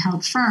time,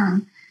 held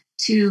firm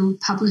to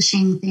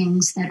publishing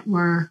things that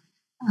were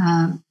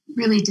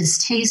really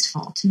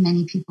distasteful to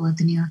many people at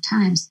the New York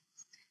Times.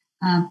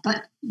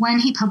 But when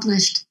he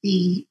published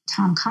the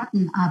Tom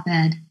Cotton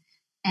op-ed,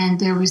 and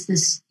there was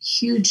this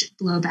huge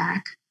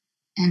blowback,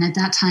 and at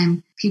that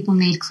time, people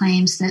made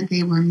claims that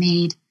they were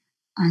made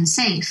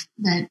unsafe,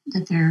 that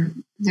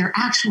their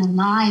actual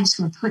lives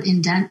were put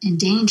in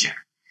danger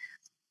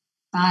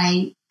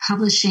by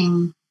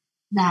publishing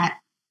that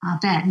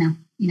op-ed. Now,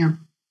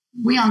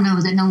 we all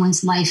know that no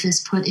one's life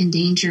is put in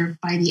danger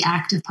by the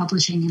act of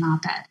publishing an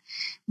op-ed.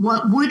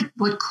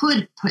 What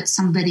could put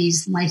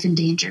somebody's life in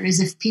danger is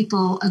if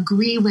people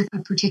agree with a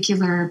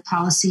particular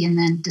policy and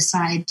then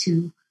decide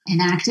to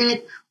enact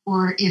it,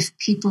 or if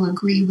people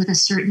agree with a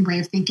certain way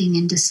of thinking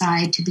and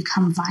decide to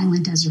become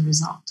violent as a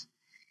result.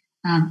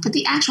 But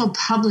the actual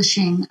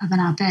publishing of an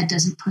op-ed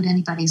doesn't put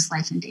anybody's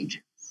life in danger.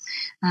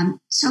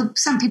 So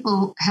some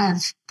people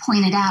have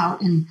pointed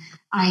out, and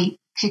I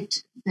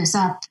picked this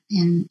up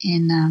in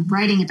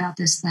writing about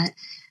this, that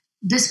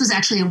this was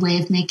actually a way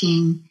of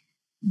making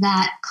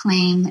that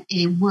claim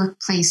a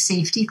workplace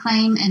safety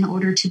claim in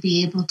order to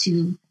be able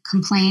to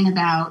complain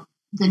about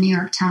the New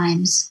York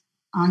Times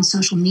on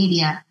social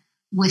media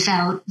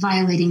without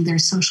violating their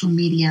social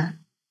media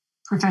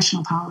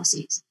professional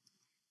policies.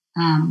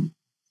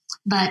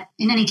 But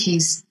in any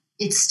case,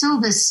 it's still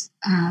this,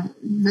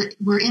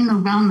 we're in the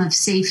realm of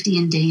safety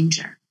and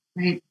danger,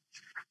 right?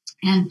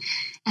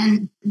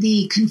 And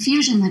the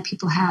confusion that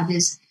people have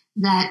is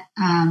that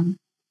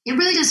it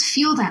really does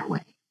feel that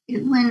way.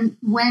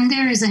 When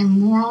there is a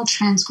moral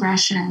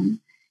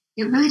transgression,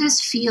 it really does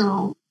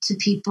feel to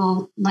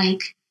people like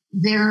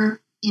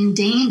they're in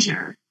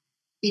danger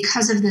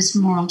because of this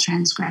moral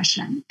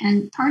transgression.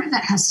 And part of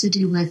that has to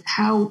do with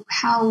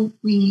how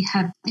we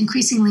have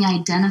increasingly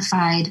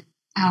identified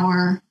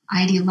our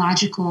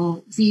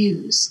ideological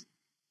views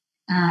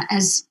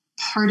as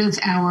part of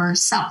our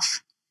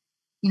self.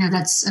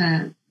 That's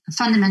a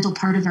fundamental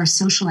part of our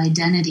social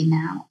identity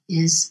now,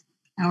 is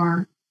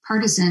our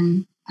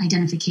partisan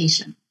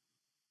identification.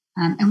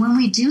 And when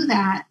we do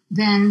that,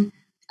 then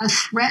a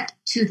threat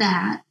to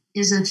that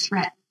is a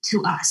threat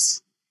to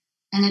us.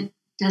 And it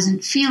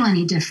doesn't feel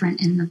any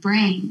different in the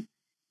brain.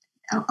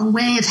 A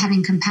way of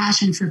having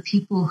compassion for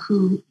people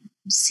who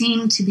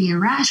seem to be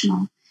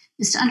irrational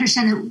is to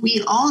understand that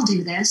we all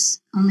do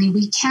this, only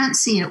we can't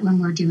see it when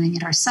we're doing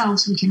it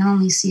ourselves. We can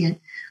only see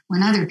it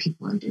when other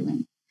people are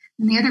doing it.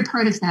 And the other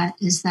part of that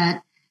is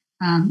that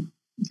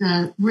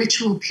the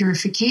ritual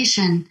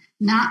purification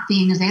not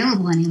being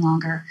available any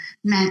longer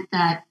meant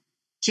that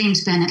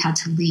James Bennett had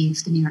to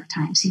leave the New York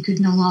Times. He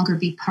could no longer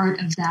be part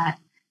of that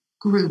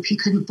group. He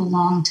couldn't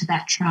belong to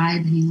that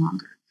tribe any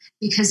longer.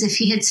 Because if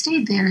he had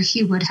stayed there,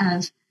 he would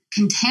have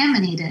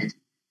contaminated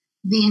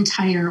the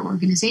entire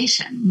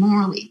organization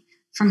morally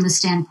from the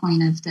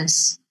standpoint of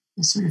this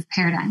sort of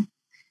paradigm.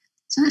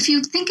 So if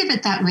you think of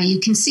it that way, you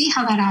can see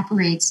how that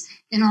operates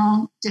in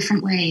all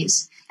different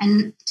ways.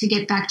 And to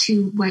get back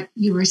to what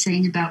you were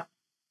saying about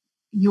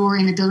your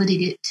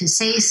inability to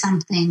say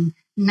something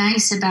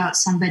nice about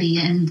somebody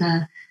in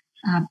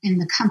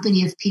the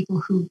company of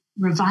people who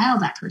revile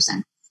that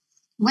person,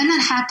 when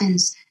that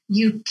happens,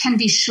 you can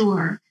be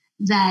sure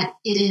that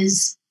it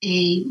is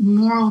a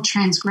moral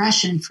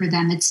transgression for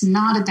them. It's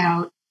not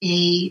about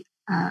a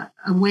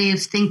way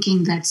of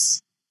thinking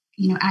that's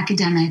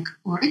academic,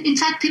 or in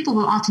fact, people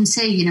will often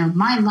say,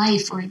 my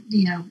life, or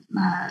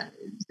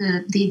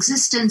the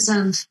existence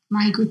of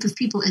my group of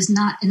people is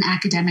not an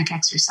academic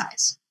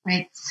exercise,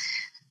 right?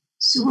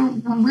 So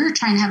when we're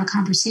trying to have a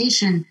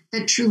conversation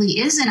that truly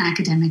is an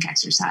academic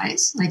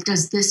exercise, like,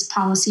 does this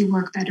policy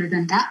work better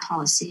than that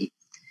policy?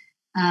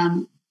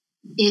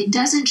 It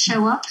doesn't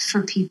show up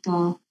for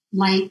people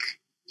like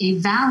a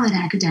valid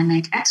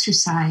academic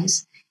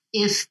exercise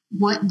if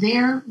what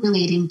they're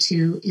relating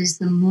to is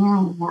the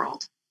moral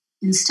world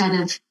instead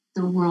of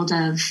the world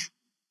of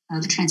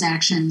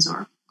transactions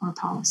or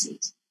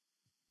policies.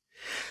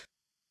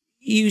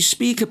 You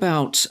speak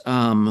about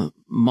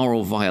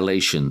moral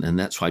violation, and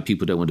that's why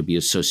people don't want to be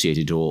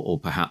associated or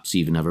perhaps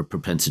even have a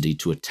propensity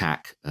to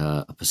attack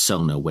a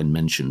persona when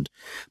mentioned.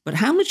 But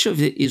how much of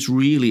it is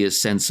really a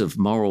sense of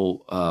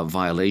moral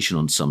violation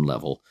on some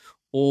level?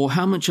 Or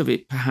how much of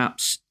it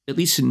perhaps, at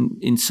least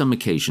in some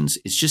occasions,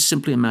 is just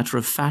simply a matter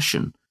of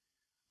fashion?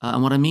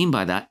 And what I mean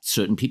by that,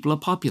 certain people are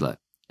popular.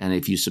 And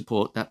if you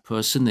support that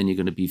person, then you're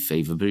going to be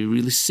favorably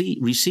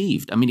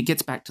received. I mean, it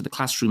gets back to the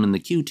classroom and the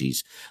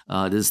cuties.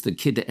 There's the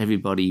kid that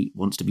everybody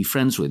wants to be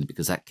friends with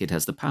because that kid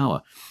has the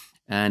power.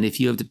 And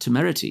if you have the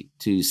temerity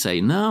to say,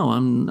 no,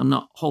 I'm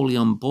not wholly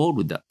on board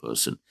with that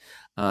person,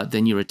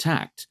 then you're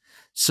attacked.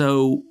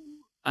 So,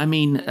 I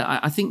mean,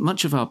 I think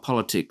much of our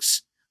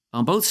politics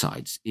on both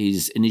sides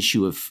is an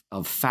issue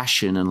of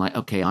fashion and like,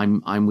 okay,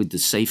 I'm with the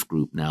safe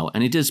group now.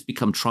 And it does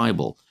become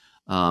tribal.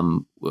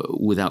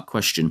 without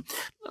question.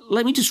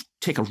 Let me just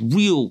take a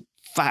real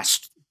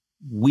fast,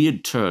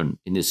 weird turn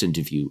in this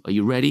interview. Are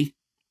you ready?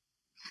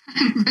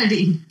 I'm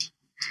ready.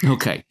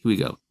 Okay, here we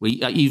go.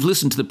 You've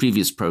listened to the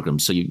previous program,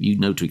 so you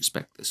know to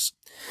expect this.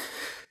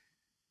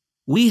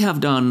 We have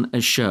done a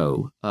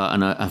show,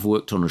 and I've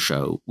worked on a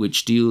show,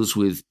 which deals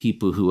with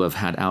people who have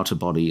had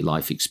out-of-body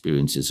life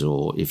experiences,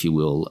 or, if you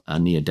will,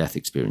 near-death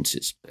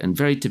experiences. And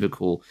very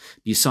typical,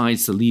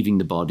 besides the leaving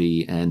the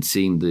body and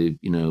seeing the,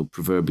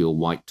 proverbial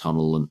white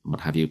tunnel and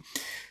what have you,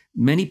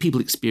 many people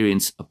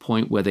experience a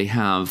point where they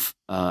have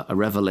a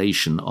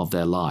revelation of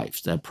their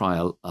lives, their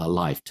prior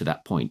life to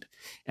that point.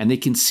 And they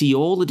can see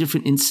all the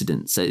different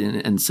incidents.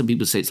 And some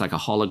people say it's like a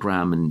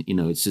hologram, and,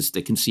 it's just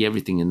they can see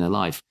everything in their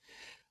life.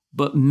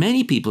 But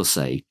many people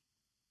say,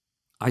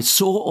 I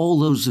saw all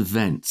those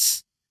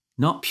events,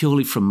 not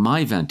purely from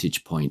my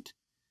vantage point,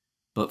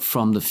 but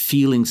from the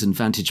feelings and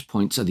vantage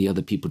points of the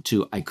other people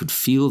too. I could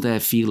feel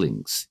their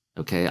feelings.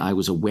 Okay, I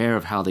was aware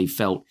of how they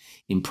felt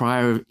in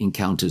prior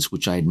encounters,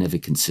 which I had never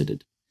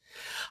considered.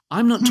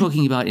 I'm not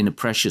talking about in a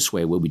precious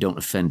way where we don't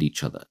offend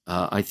each other.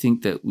 I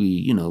think that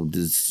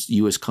the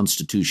U.S.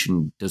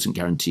 Constitution doesn't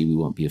guarantee we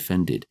won't be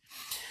offended.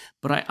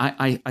 But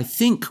I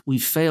think we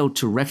failed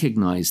to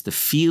recognize the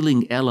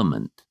feeling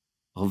element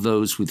of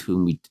those with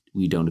whom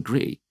we don't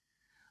agree.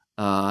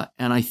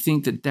 And I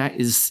think that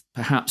is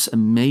perhaps a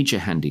major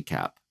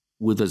handicap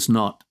with us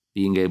not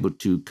being able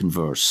to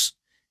converse.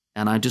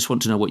 And I just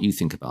want to know what you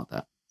think about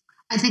that.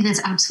 I think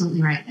that's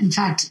absolutely right. In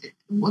fact,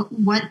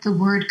 what the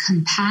word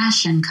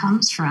compassion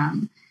comes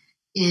from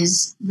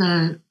is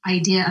the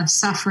idea of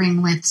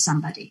suffering with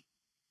somebody.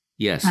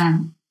 Yes.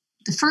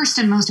 The first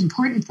and most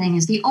important thing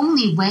is the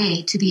only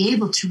way to be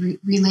able to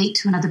relate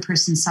to another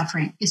person's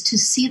suffering is to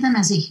see them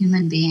as a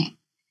human being.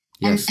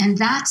 Yes. And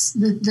that's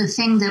the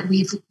thing that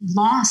we've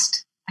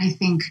lost, I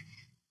think,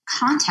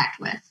 contact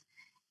with,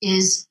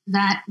 is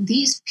that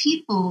these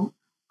people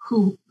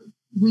who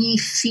we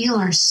feel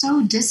are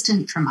so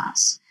distant from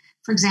us.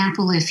 For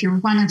example, if you're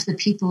one of the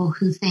people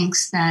who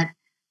thinks that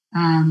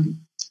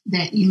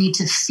that you need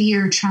to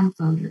fear Trump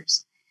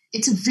voters,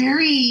 it's a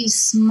very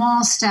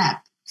small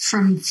step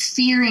from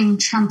fearing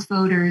Trump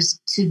voters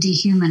to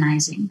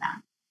dehumanizing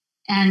them.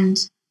 And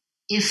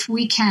if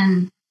we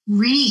can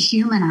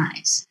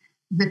rehumanize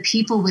the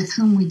people with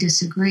whom we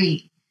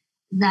disagree,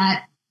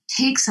 that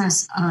takes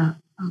us a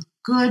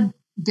good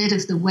bit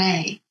of the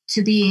way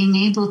to being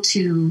able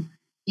to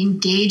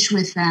engage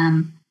with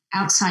them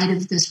outside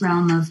of this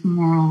realm of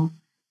moral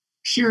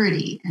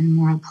purity and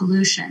moral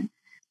pollution.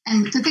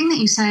 And the thing that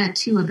you said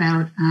too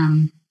about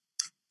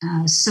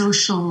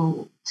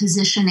social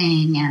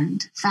positioning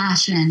and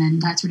fashion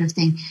and that sort of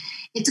thing,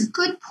 it's a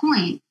good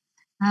point.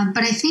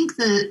 But I think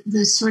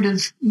the sort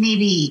of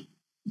maybe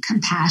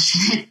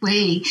compassionate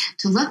way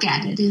to look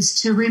at it is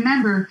to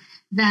remember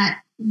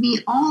that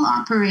we all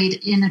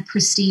operate in a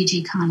prestige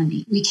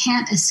economy. We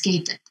can't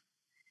escape it.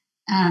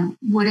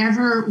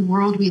 Whatever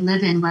world we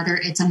live in, whether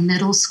it's a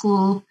middle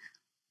school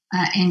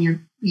and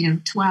you're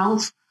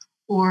 12,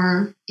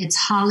 or it's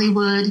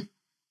Hollywood,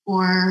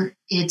 or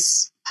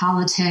it's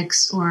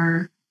politics,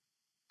 or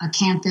a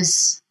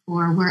campus,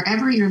 or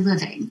wherever you're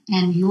living,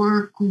 and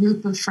your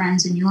group of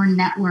friends and your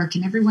network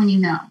and everyone you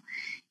know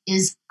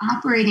is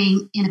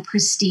operating in a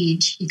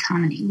prestige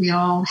economy. We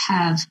all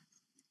have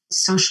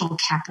social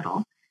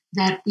capital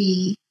that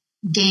we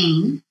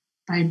gain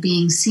by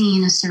being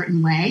seen a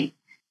certain way,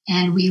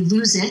 and we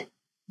lose it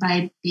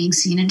by being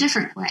seen a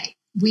different way.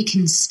 We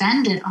can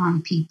spend it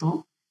on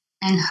people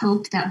and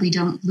hope that we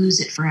don't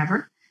lose it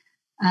forever.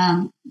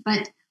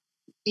 But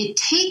it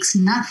takes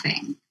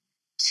nothing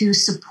to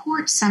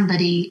support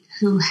somebody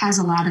who has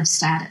a lot of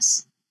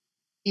status.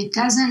 It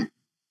doesn't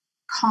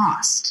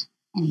cost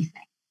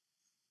anything.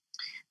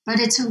 But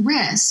it's a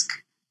risk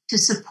to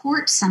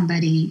support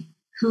somebody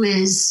who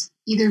is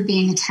either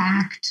being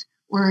attacked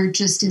or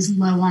just is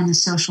low on the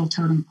social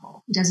totem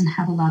pole, who doesn't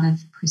have a lot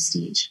of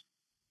prestige.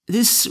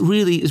 This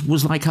really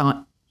was like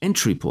our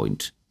entry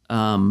point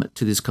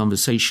to this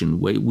conversation,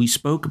 where you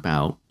spoke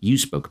about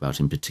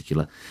in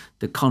particular,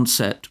 the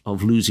concept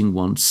of losing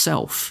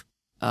oneself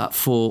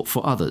for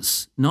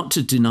others. Not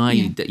to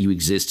deny that you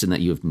exist and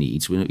that you have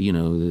needs.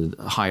 The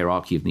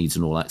hierarchy of needs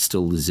and all that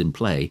still is in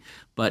play.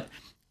 But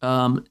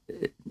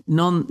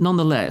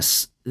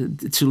nonetheless,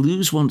 to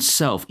lose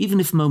oneself, even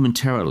if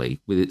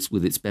momentarily with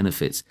its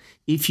benefits,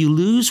 if you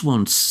lose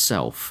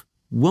oneself,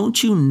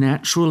 won't you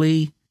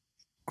naturally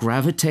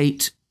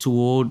gravitate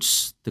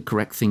towards the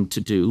correct thing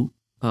to do?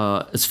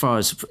 As far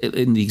as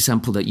in the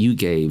example that you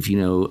gave,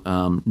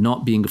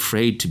 not being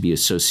afraid to be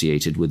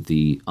associated with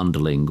the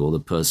underling or the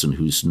person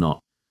who's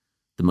not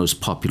the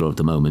most popular of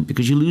the moment,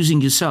 because you're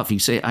losing yourself. You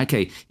say,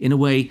 okay, in a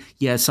way,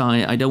 yes,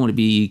 I don't want to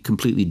be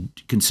completely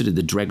considered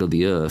the dreg of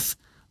the earth,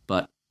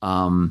 but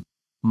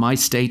my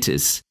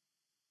status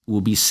will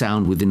be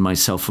sound within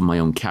myself and my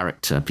own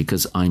character,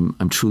 because I'm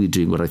truly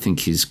doing what I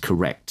think is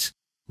correct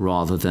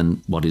rather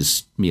than what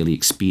is merely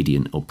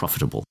expedient or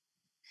profitable.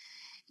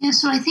 Yeah,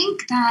 so I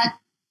think that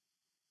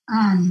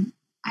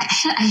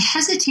I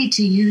hesitate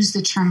to use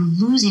the term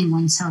losing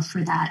oneself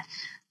for that,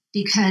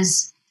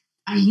 because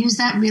I use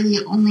that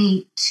really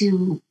only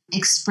to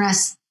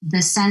express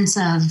the sense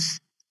of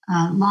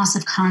loss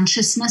of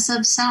consciousness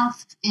of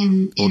self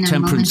in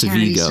temperance a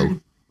momentary of ego. sort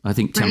of, I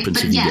think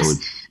temperance right? of ego. Yes, would,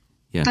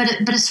 yeah.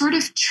 But a sort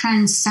of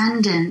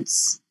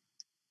transcendence,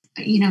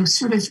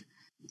 sort of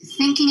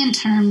thinking in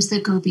terms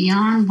that go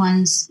beyond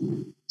one's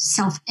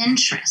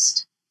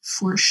self-interest,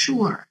 for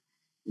sure,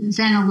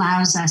 then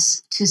allows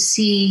us to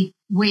see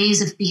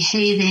ways of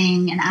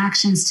behaving and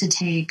actions to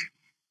take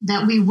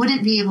that we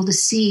wouldn't be able to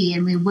see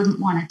and we wouldn't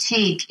want to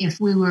take if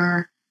we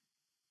were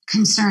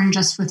concerned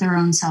just with our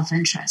own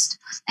self-interest.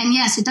 And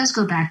yes, it does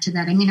go back to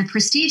that. I mean, a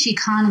prestige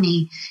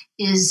economy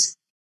is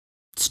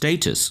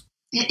status.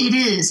 It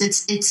is.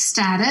 It's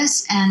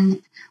status.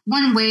 And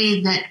one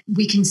way that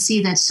we can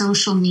see that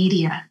social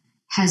media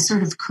has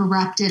sort of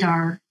corrupted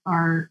our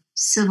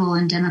civil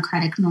and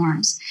democratic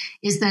norms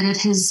is that it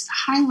has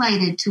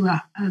highlighted to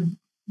a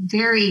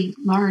very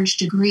large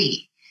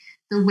degree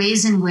the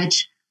ways in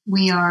which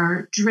we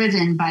are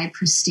driven by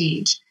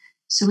prestige.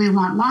 So we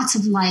want lots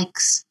of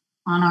likes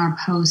on our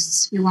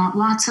posts. We want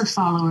lots of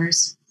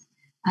followers.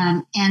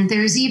 And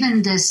there's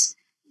even this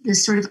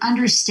sort of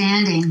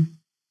understanding,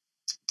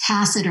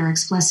 tacit or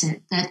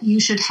explicit, that you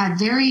should have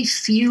very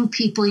few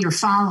people you're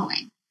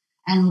following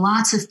and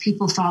lots of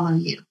people follow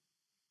you.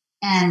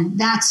 And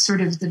that's sort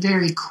of the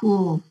very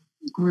cool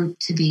group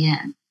to be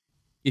in.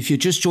 If you're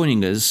just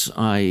joining us,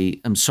 I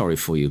am sorry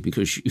for you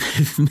because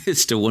you've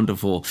missed a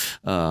wonderful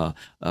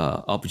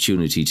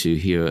opportunity to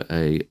hear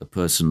a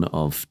person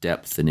of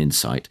depth and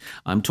insight.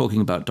 I'm talking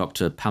about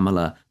Dr.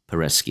 Pamela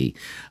Paresky.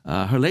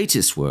 Her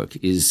latest work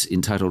is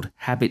entitled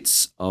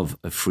Habits of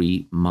a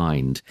Free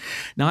Mind.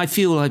 Now, I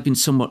feel I've been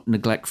somewhat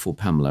neglectful,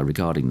 Pamela,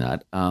 regarding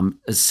that.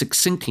 As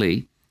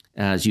succinctly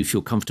as you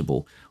feel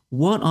comfortable,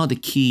 what are the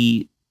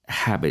key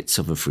habits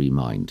of a free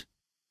mind?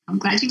 I'm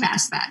glad you've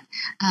asked that.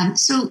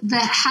 So the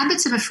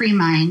habits of a free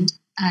mind,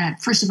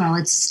 first of all,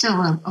 it's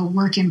still a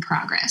work in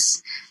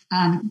progress.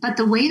 But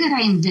the way that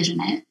I envision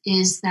it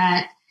is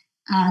that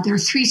there are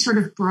three sort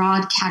of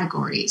broad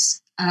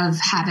categories of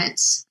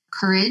habits: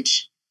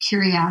 courage,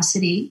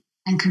 curiosity,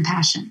 and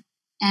compassion.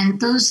 And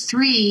those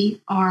three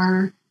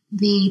are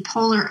the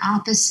polar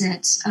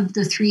opposites of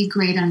the three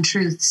great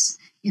untruths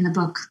in the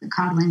book, The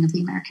Coddling of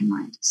the American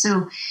Mind.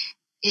 So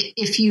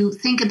if you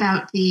think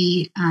about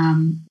the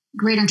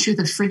great untruth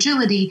of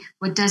fragility,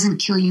 what doesn't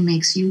kill you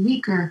makes you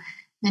weaker,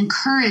 then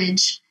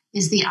courage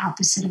is the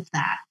opposite of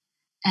that.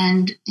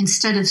 And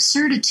instead of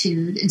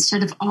certitude,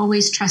 instead of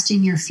always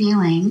trusting your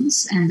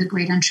feelings and the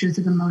great untruth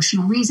of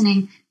emotional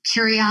reasoning,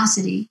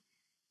 curiosity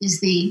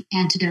is the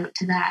antidote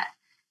to that.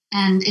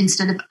 And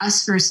instead of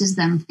us versus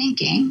them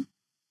thinking,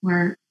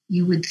 where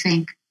you would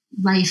think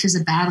life is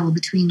a battle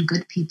between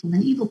good people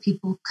and evil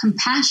people,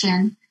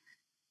 compassion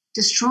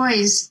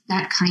destroys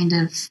that kind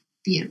of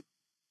view.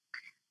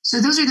 So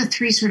those are the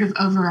three sort of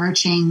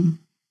overarching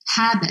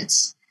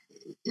habits.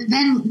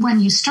 Then when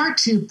you start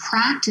to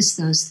practice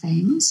those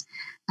things,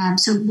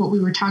 so what we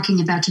were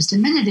talking about just a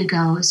minute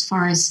ago, as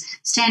far as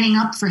standing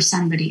up for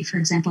somebody, for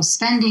example,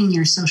 spending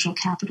your social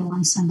capital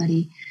on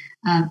somebody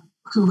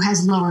who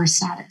has lower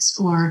status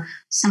or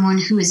someone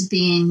who is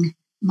being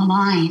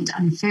maligned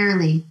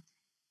unfairly,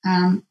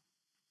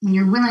 when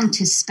you're willing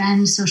to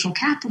spend social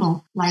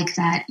capital like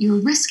that,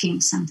 you're risking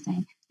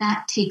something.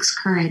 That takes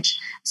courage,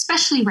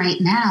 especially right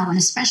now, and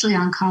especially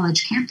on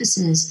college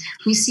campuses.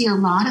 We see a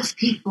lot of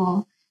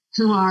people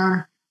who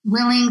are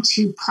willing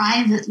to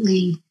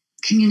privately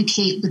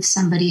communicate with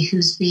somebody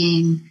who's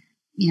being,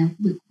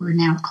 we're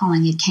now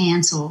calling it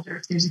canceled, or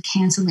if there's a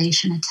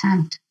cancellation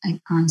attempt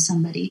on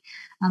somebody,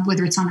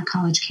 whether it's on a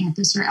college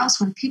campus or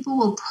elsewhere, people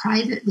will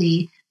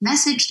privately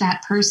message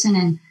that person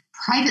and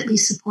privately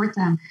support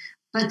them,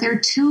 but they're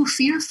too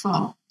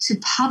fearful to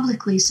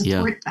publicly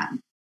support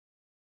them.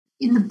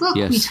 In the book,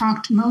 we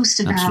talked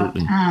most about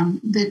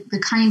the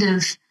kind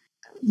of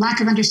lack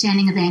of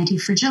understanding of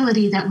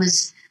anti-fragility that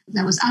was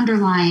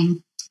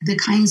underlying the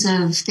kinds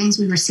of things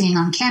we were seeing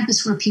on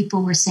campus, where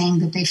people were saying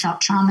that they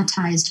felt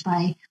traumatized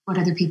by what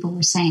other people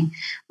were saying.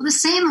 Well, the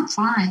same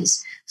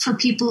applies for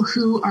people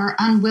who are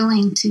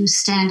unwilling to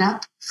stand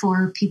up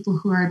for people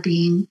who are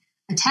being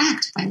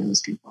attacked by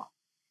those people.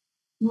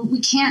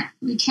 We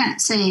can't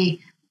say,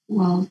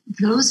 well,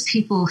 those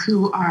people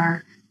who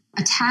are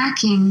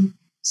attacking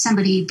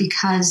somebody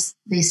because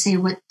they say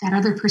what that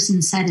other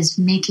person said is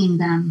making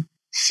them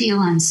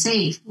feel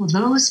unsafe. Well,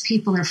 those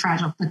people are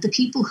fragile, but the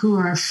people who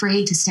are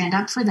afraid to stand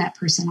up for that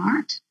person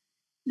aren't.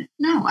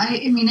 No,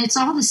 I mean, it's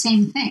all the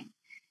same thing.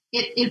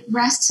 It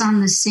rests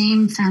on the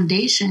same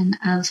foundation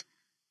of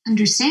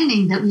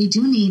understanding that we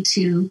do need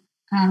to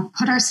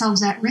put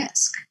ourselves at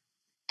risk,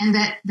 and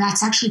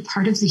that's actually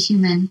part of the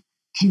human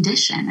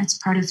condition. It's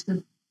part of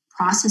the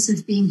process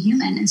of being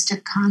human, is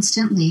to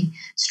constantly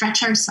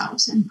stretch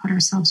ourselves and put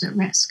ourselves at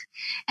risk.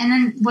 And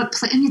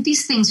then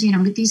these things,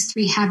 with these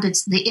three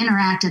habits, they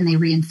interact and they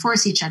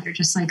reinforce each other,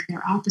 just like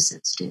their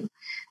opposites do.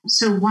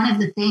 So one of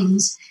the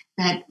things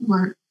that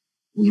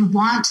we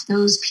want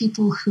those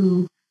people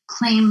who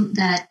claim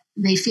that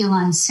they feel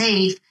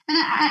unsafe. And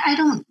I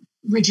don't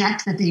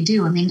reject that they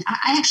do. I mean,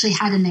 I actually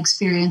had an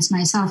experience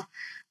myself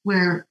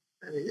where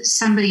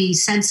somebody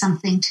said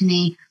something to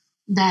me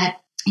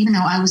that, even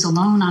though I was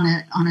alone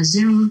on a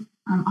Zoom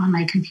on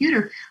my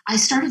computer, I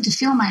started to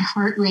feel my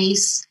heart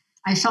race.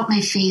 I felt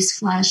my face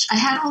flush. I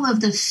had all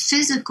of the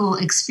physical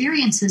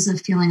experiences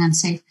of feeling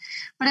unsafe,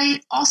 but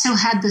I also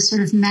had the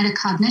sort of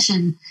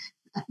metacognition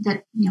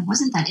that,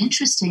 wasn't that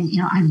interesting.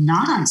 I'm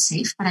not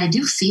unsafe, but I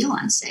do feel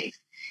unsafe.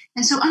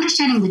 And so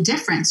understanding the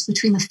difference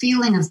between the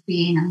feeling of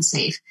being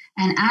unsafe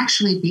and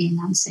actually being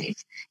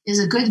unsafe is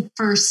a good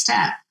first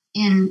step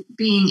in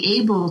being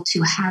able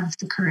to have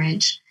the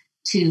courage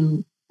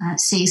to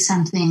say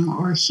something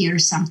or hear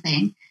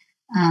something.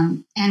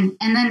 And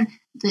then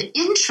the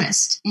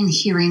interest in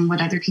hearing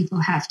what other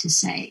people have to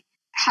say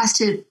has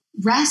to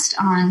rest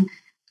on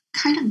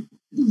kind of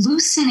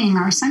loosening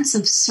our sense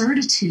of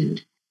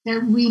certitude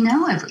that we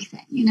know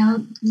everything,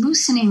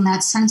 loosening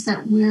that sense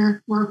that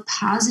we're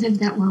positive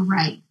that we're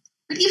right.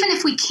 But even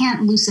if we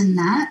can't loosen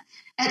that,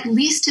 at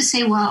least to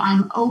say, well,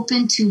 I'm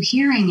open to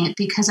hearing it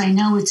because I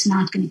know it's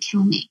not going to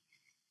kill me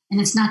and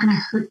it's not going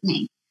to hurt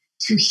me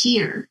to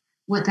hear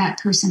what that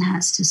person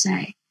has to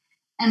say.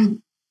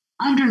 And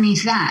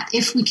underneath that,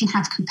 if we can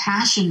have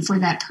compassion for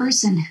that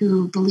person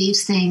who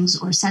believes things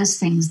or says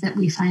things that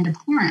we find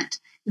abhorrent,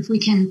 if we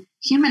can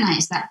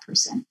humanize that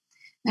person,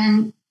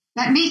 then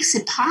that makes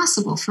it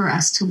possible for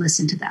us to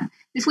listen to them.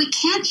 If we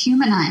can't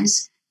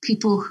humanize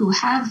people who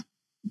have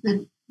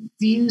the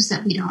views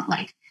that we don't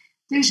like,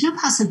 there's no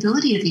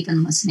possibility of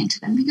even listening to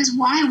them, because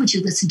why would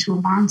you listen to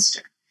a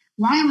monster?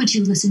 Why would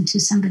you listen to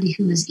somebody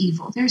who is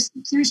evil? There's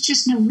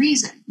just no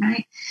reason,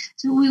 right?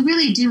 So we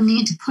really do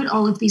need to put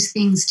all of these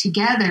things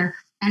together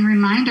and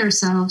remind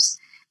ourselves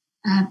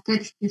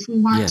that if we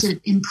want to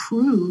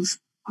improve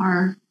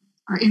our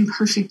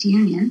imperfect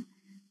union,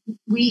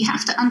 we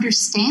have to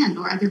understand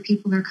where other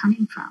people are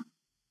coming from.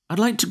 I'd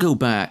like to go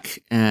back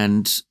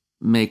and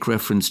make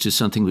reference to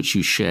something which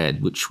you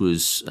shared, which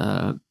was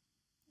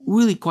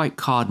really quite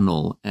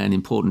cardinal and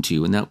important to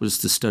you, and that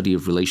was the study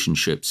of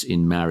relationships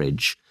in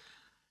marriage.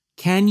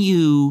 Can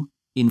you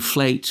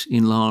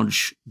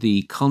enlarge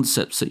the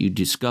concepts that you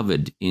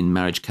discovered in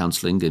marriage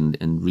counseling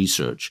and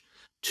research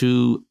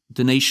to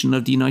the nation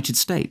of the United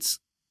States?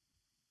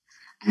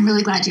 I'm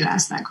really glad you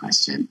asked that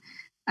question.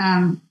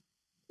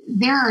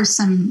 There are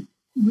some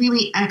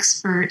really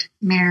expert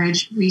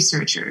marriage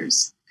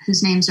researchers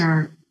whose names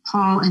are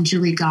Paul and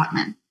Julie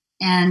Gottman.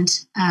 And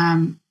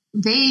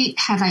they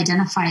have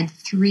identified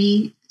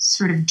 3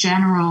 sort of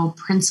general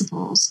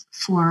principles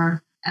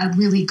for a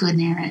really good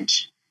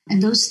marriage.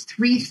 And those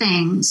 3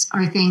 things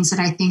are things that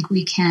I think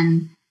we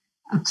can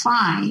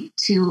apply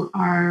to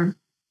our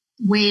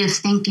way of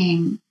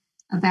thinking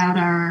about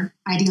our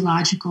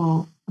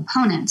ideological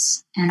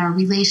opponents and our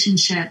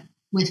relationship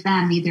with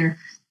them, either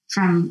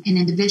from an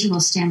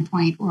individual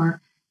standpoint or,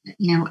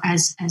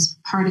 as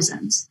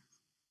partisans.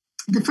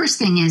 The first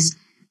thing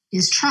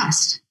is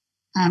trust,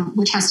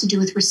 which has to do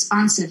with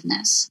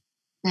responsiveness.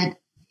 That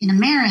in a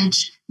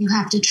marriage, you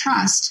have to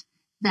trust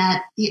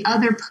that the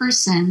other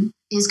person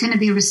is going to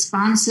be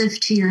responsive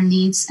to your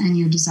needs and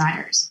your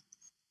desires.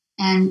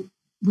 And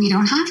we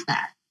don't have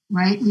that,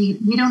 right?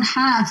 We don't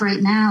have right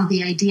now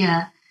the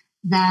idea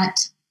that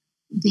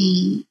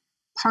the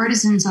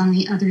partisans on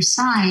the other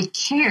side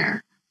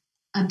care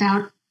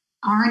about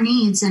our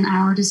needs and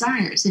our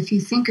desires. If you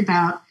think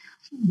about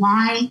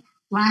why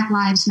Black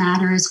Lives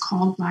Matter is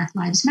called Black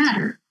Lives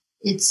Matter,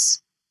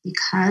 it's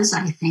because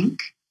I think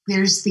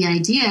there's the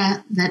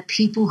idea that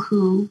people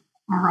who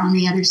are on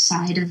the other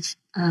side of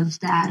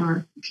that,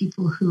 or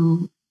people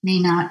who may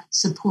not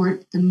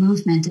support the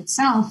movement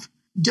itself,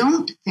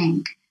 don't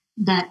think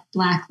that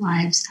Black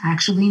lives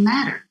actually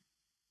matter.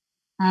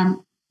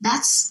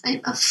 That's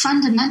a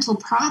fundamental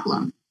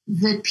problem,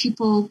 that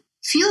people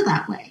feel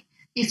that way.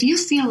 If you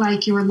feel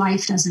like your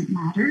life doesn't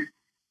matter,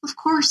 of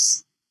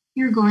course,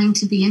 you're going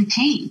to be in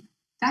pain.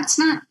 That's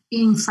not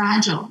being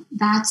fragile.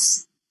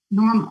 That's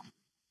normal.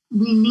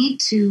 We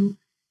need to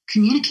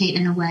communicate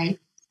in a way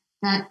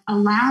that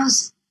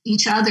allows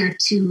each other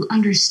to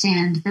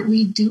understand that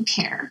we do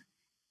care,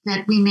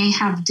 that we may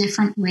have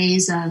different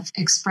ways of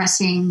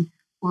expressing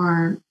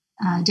or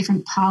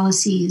different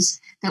policies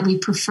that we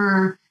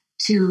prefer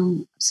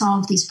to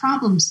solve these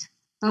problems,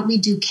 but we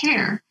do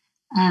care,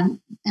 and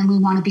we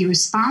want to be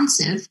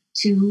responsive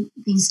to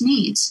these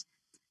needs.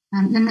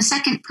 Then the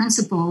second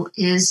principle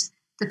is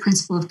the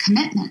principle of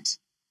commitment,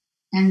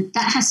 and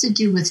that has to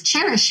do with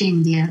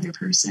cherishing the other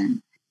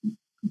person.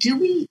 Do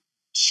we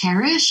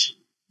cherish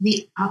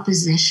the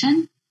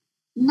opposition?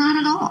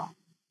 Not at all.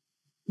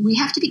 We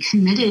have to be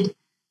committed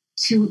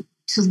to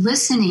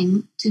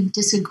listening to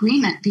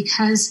disagreement,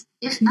 because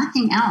if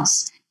nothing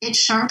else, it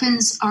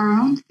sharpens our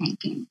own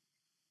thinking.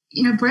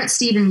 Bret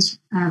Stephens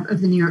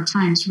of the New York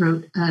Times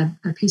wrote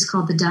a piece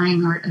called The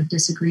Dying Art of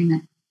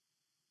Disagreement.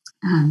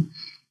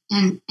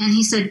 And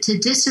he said, to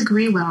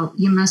disagree well,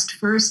 you must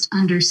first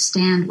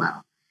understand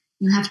well.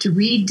 You have to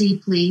read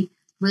deeply,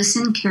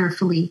 listen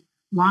carefully,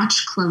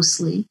 watch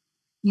closely,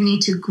 You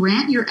need to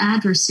grant your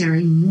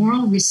adversary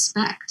moral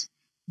respect,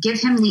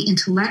 give him the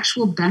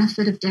intellectual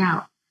benefit of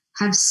doubt,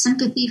 have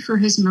sympathy for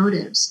his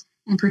motives,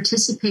 and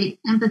participate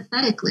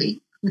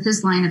empathetically with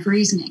his line of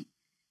reasoning.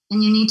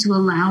 And you need to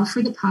allow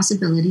for the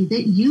possibility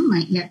that you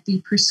might yet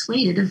be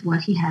persuaded of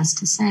what he has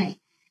to say.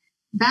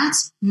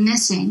 That's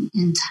missing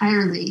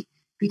entirely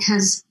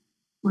because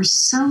we're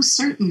so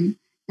certain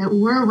that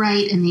we're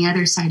right and the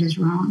other side is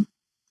wrong.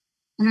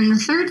 And then the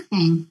third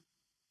thing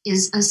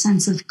is a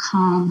sense of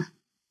calm,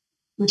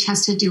 which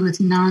has to do with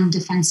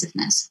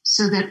non-defensiveness,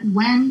 so that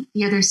when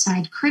the other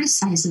side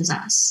criticizes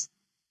us,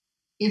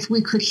 if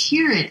we could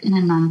hear it in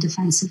a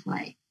non-defensive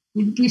way,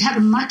 we'd have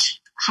a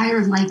much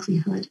higher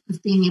likelihood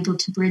of being able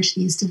to bridge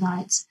these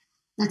divides.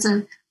 That's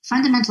a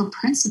fundamental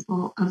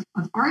principle of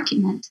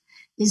argument,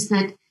 is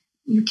that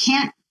you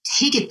can't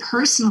take it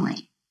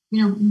personally.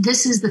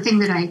 This is the thing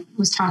that I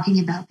was talking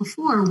about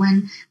before.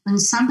 When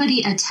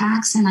somebody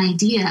attacks an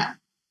idea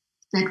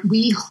that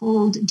we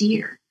hold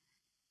dear,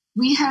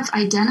 we have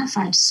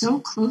identified so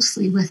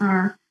closely with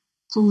our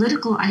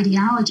political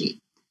ideology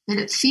that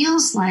it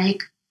feels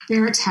like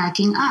they're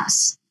attacking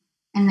us,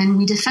 and then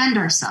we defend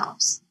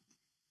ourselves.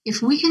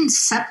 If we can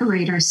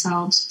separate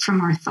ourselves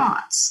from our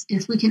thoughts,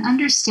 if we can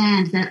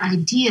understand that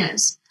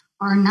ideas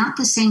are not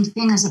the same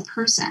thing as a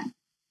person,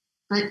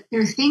 but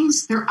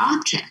they're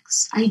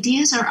objects.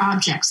 Ideas are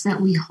objects that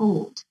we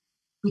hold.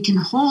 We can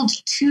hold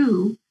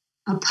two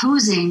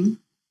opposing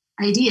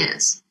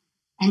ideas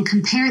and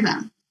compare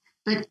them.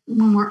 But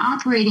when we're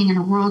operating in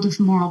a world of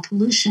moral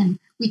pollution,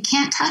 we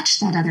can't touch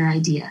that other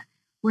idea.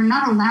 We're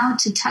not allowed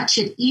to touch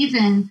it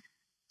even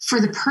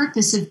for the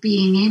purpose of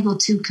being able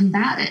to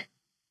combat it.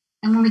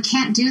 And when we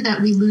can't do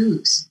that, we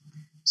lose.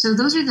 So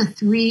those are the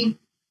three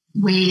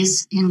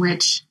ways in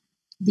which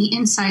the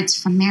insights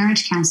from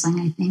marriage counseling,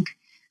 I think,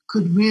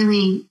 could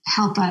really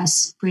help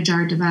us bridge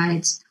our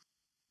divides.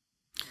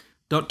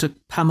 Dr.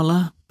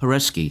 Pamela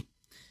Paresky,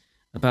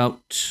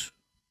 about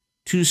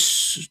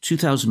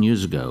 2,000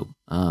 years ago,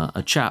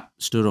 a chap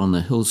stood on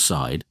the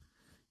hillside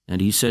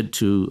and he said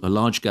to a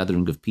large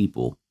gathering of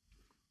people,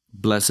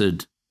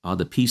 "Blessed are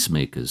the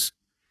peacemakers."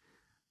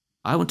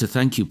 I want to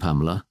thank you,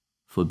 Pamela,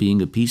 for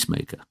being a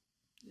peacemaker,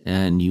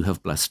 and you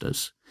have blessed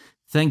us.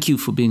 Thank you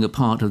for being a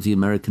part of the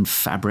American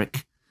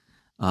fabric.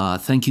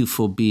 Thank you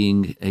for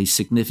being a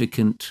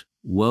significant,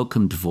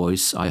 welcomed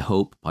voice, I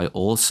hope, by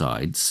all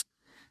sides.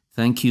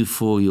 Thank you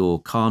for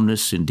your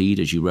calmness, indeed,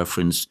 as you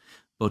referenced,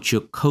 but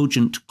your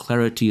cogent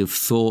clarity of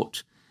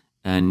thought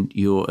and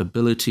your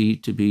ability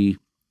to be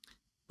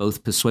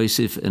both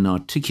persuasive and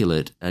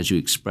articulate as you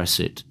express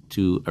it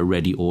to a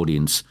ready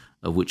audience,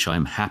 of which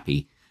I'm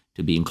happy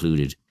to be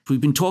included.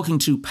 We've been talking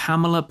to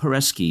Pamela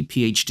Paresky,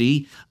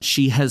 PhD.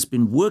 She has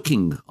been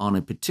working on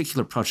a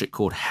particular project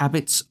called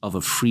Habits of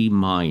a Free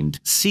Mind.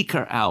 Seek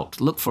her out.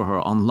 Look for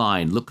her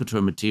online. Look at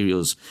her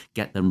materials.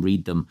 Get them,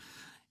 read them.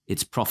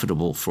 It's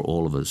profitable for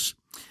all of us.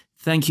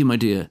 Thank you, my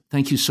dear.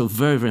 Thank you so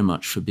very, very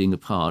much for being a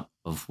part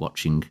of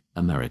Watching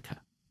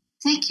America.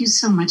 Thank you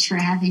so much for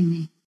having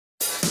me.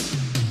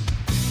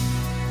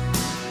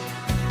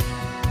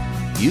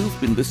 You've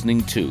been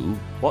listening to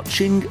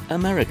Watching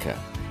America.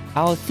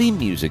 Our theme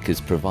music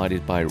is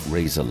provided by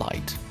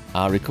Razorlight.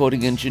 Our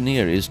recording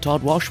engineer is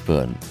Todd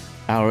Washburn.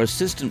 Our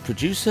assistant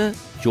producer,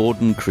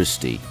 Jordan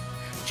Christie.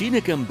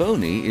 Gina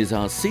Gamboni is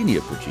our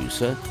senior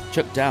producer,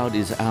 Chuck Dowd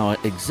is our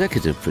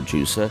executive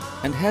producer,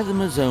 and Heather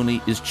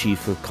Mazzoni is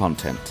chief of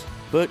content.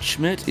 Bert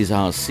Schmidt is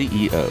our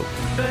CEO.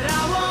 But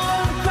I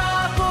won't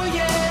cry for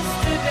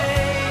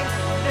yesterday.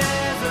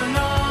 There's an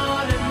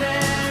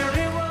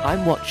ordinary world.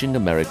 I'm Watching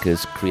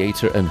America's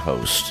creator and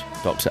host,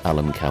 Dr.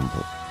 Alan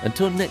Campbell.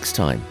 Until next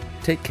time,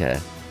 take care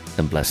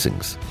and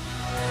blessings.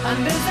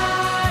 And as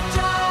I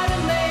try to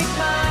make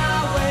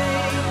my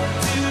way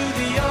to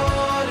the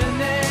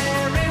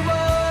ordinary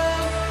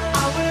world,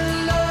 I will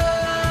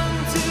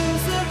learn to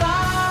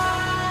survive.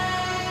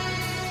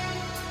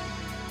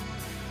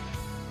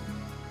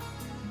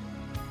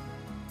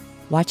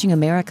 Watching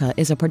America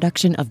is a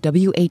production of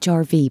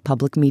WHRV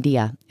Public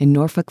Media in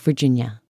Norfolk, Virginia.